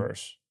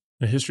universe,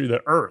 the history of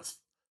the earth,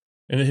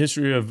 and the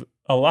history of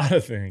a lot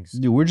of things.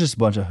 Dude, we're just a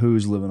bunch of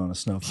who's living on a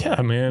snowflake.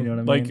 Yeah, man. You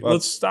know what I mean? Like,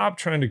 let's stop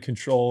trying to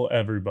control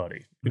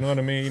everybody. You know what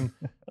I mean?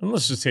 And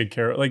let's just take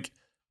care of it. Like,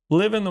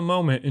 live in the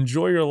moment.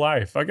 Enjoy your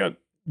life. I got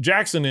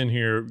Jackson in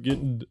here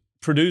getting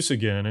produce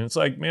again. And it's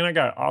like, man, I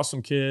got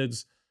awesome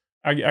kids.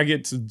 I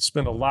get to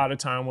spend a lot of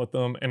time with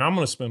them. And I'm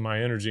going to spend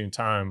my energy and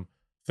time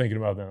thinking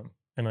about them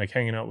and like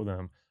hanging out with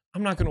them.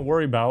 I'm not going to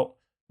worry about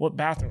what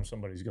bathroom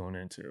somebody's going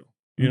into.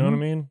 You know what I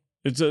mean?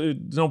 There's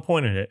no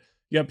point in it.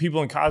 You got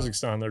people in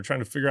Kazakhstan that are trying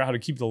to figure out how to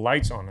keep the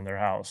lights on in their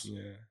house.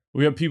 Yeah.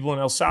 We have people in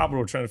El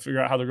Salvador trying to figure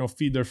out how they're going to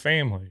feed their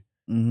family.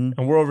 And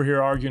we're over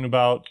here arguing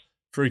about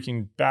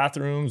freaking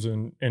bathrooms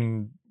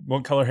and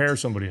what color hair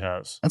somebody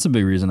has. That's a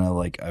big reason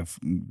I've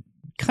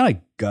kind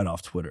of got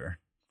off Twitter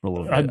for a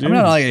little bit. I'm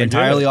not like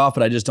entirely off,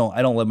 but I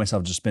don't let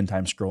myself just spend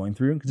time scrolling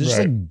through because it's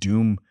just like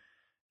doom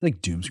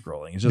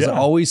scrolling. It's just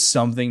always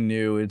something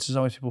new. It's just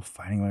always people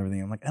fighting about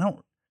everything. I'm like, to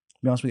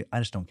be honest with you, I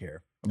just don't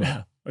care.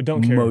 I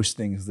don't care. Most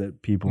things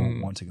that people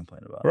want to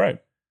complain about. Right.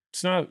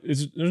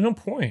 There's no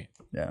point.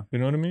 Yeah. You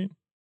know what I mean?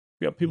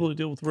 We got people to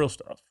deal with real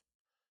stuff.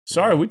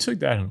 Sorry, we took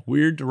that in a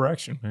weird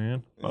direction,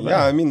 man.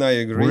 I mean, I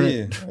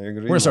agree. We're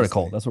going to start a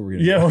cult. That's what we're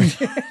going to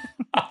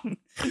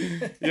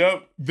do.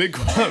 Yep.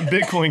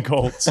 Bitcoin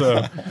cult.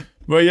 So,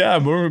 but yeah,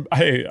 I'm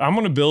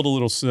going to build a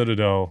little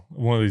citadel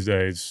one of these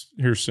days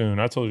here soon.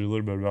 I told you a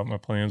little bit about my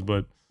plans,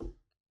 but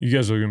you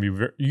guys are going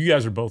to be you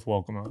guys are both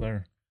welcome out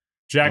there.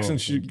 Jackson,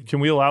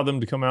 can we allow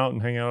them to come out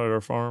and hang out at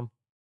our farm?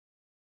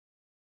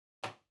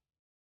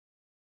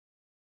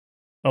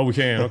 Oh, we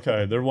can.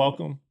 Okay. They're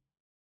welcome.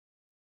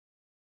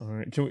 All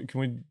right. Can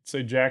we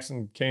say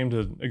Jackson came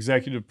to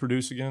executive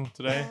produce again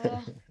today?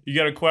 You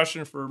got a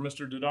question for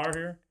Mr. Didar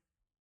here?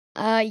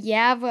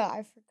 Yeah, but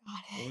I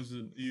forgot it. What was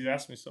it? You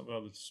asked me something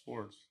about the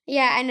sports.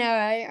 Yeah, I know.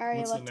 I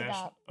already looked it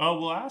up. Oh,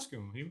 we'll ask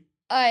him.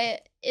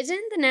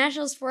 Isn't the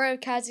national sport of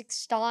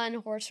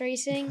Kazakhstan horse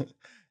racing?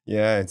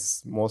 Yeah,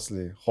 it's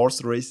mostly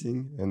horse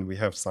racing, and we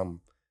have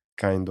some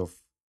kind of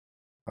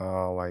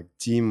like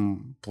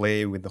team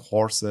play with the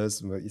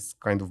horses. It's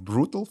kind of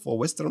brutal for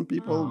Western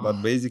people,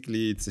 but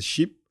basically it's a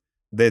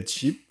dead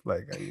sheep.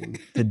 Like, I mean,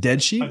 the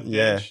dead sheep?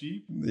 Dead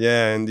sheep?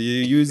 Yeah, and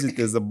you use it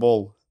as a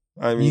ball.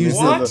 I mean, you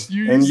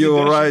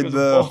ride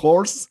the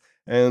horse,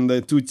 and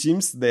the two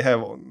teams, they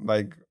have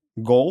like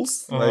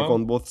goals like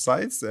on both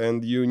sides,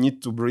 and you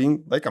need to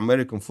bring, like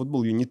American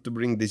football, you need to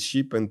bring the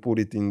sheep and put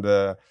it in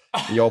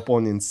your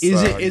opponent's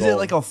Is goal. it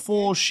like a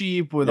full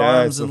sheep with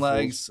arms and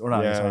legs? Or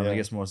not arms, I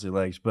guess mostly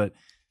legs, but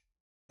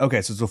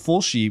okay, so it's a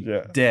full sheep,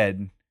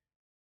 dead,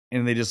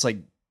 and they just like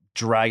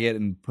drag it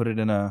and put it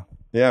in a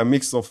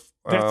mix of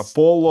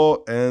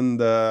polo and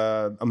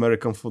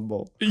American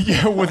football.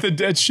 Yeah, with a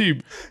dead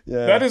sheep.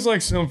 Yeah, that is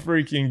like some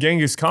freaking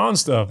Genghis Khan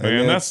stuff,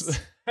 man.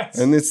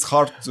 And it's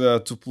hard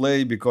to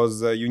play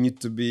because you need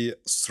to be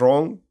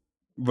strong,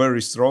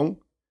 very strong,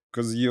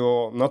 because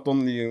you not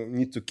only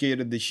need to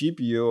carry the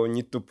sheep, you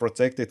need to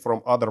protect it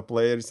from other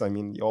players. I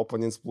mean, your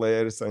opponent's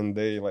players, and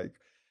they like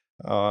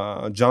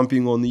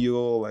jumping on you,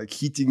 like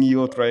hitting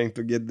you, trying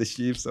to get the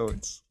sheep. So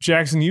it's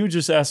Jackson, you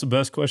just asked the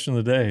best question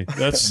of the day.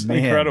 That's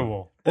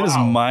incredible. That is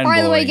mind-blowing.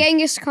 By the way,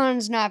 Genghis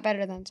Khan's not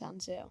better than Sun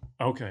Tzu.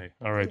 Okay.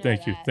 All right.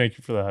 Thank you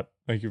for that.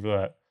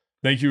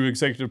 Thank you,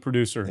 executive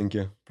producer. Thank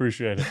you.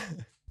 Appreciate it.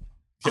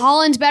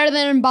 Holland's better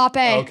than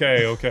Mbappe.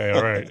 Okay.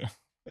 All right.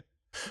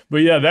 But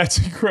yeah, that's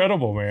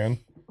incredible, man.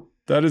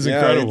 That is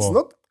incredible. It's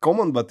not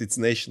common, but it's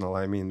national.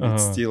 I mean,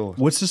 it's still.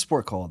 What's the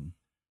sport called?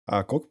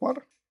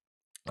 Kokpar.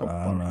 I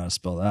don't know how to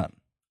spell that.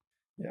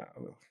 Yeah.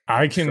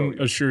 I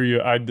can assure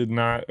you, I did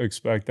not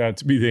expect that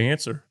to be the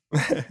answer.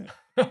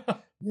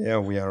 Yeah,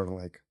 we are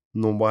like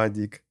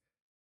nomadic.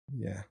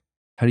 Yeah.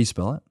 How do you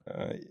spell it?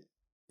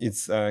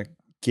 It's Kokpar,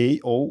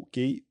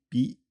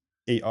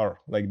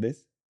 like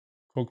this.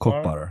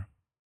 Kokpar.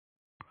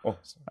 Oh,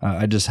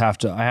 I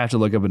have to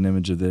look up an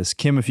image of this.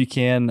 Kim, if you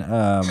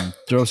can,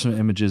 throw some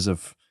images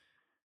of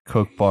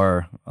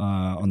Kokpar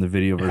on the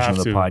video version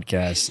of the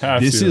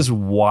podcast. This is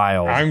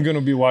wild. I'm going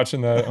to be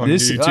watching that on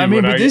YouTube. I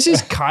mean, but this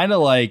is kind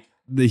of like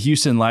the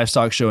Houston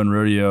Livestock Show and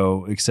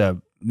Rodeo, except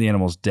the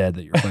animal's dead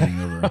that you're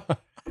fighting over.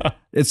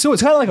 It's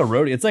kind of like a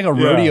rodeo. It's like a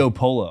rodeo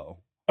polo.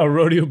 A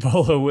rodeo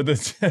polo with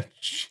a dead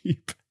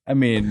sheep. I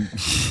mean,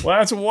 well,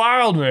 that's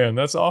wild, man.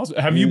 That's awesome.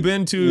 Have you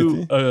been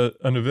to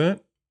an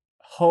event?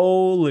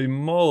 Holy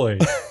moly.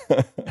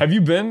 Have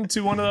you been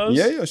to one of those?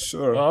 Yeah,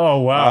 sure. Oh,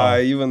 wow.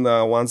 Even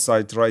once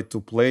I tried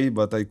to play,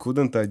 but I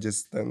couldn't. I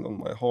just stand on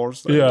my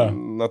horse. Yeah.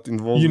 I'm not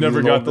involved. You never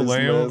in got all the this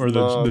lamb mess. or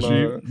the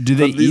sheep? Do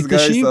they But these eat the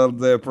guys sheep? are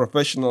the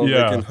professional.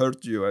 Yeah. They can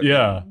hurt you.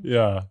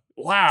 Yeah.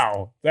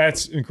 Wow.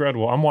 That's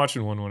incredible. I'm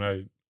watching one when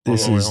I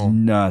This on my way is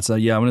home. nuts.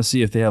 Yeah, I'm gonna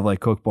see if they have like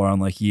Coke Bar on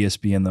like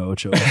ESPN the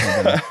Ocho.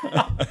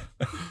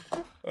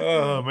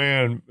 Oh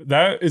man,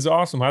 that is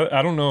awesome.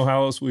 I don't know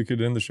how else we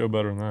could end the show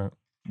better than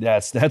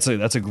that.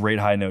 That's a great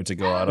high note to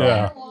go out on.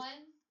 Yeah.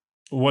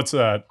 What's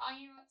that?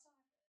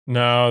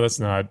 No, that's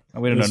not.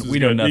 We don't This know. is We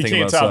know good. nothing You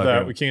can't about top soccer.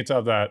 that. We can't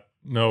top that.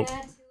 Nope.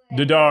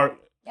 Didar,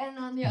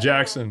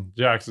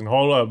 Jackson,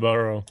 hold up,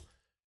 bro.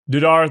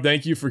 Didar,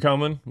 thank you for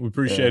coming. We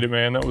appreciate it,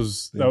 man. That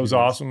was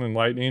awesome,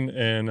 enlightening,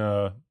 and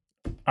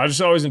I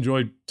just always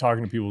enjoyed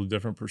talking to people with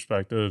different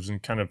perspectives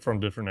and kind of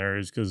from different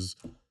areas because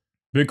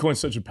Bitcoin's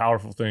such a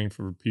powerful thing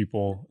for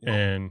people,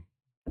 and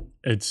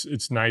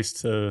it's nice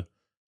to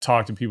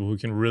talk to people who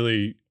can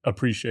really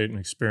appreciate and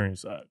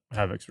experience that,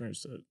 have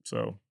experienced it.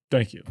 So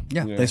thank you.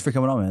 Yeah, thanks for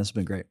coming on, man. It's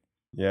been great.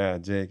 Yeah,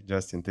 Jake,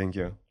 Justin, thank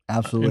you.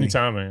 Absolutely.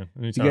 Anytime, man.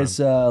 Anytime. You guys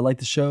like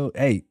the show?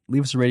 Hey,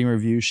 leave us a rating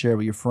review, share it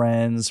with your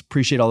friends.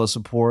 Appreciate all the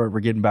support. We're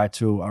getting back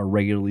to our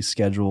regularly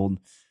scheduled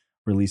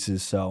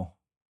releases. So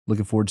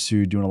looking forward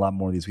to doing a lot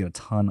more of these. We got a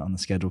ton on the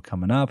schedule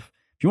coming up.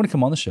 If you want to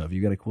come on the show, if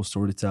you got a cool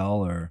story to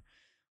tell or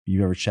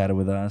you've ever chatted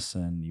with us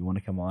and you want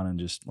to come on and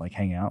just like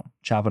hang out,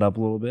 chop it up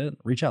a little bit,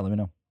 reach out, let me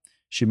know.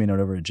 Shoot me a note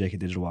over at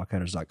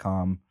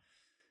jake@digitalwildcatters.com.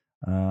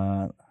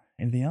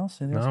 Anything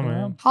else? Anything else going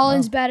on?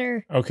 Holland's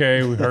better.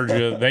 Okay, we heard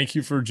you. Thank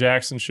you for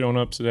Jackson showing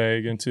up today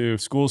again too.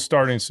 School's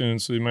starting soon,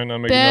 so you might not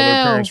make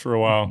another appearance for a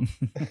while.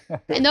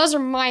 And those are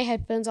my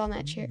headphones on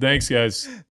that chair. Thanks, guys.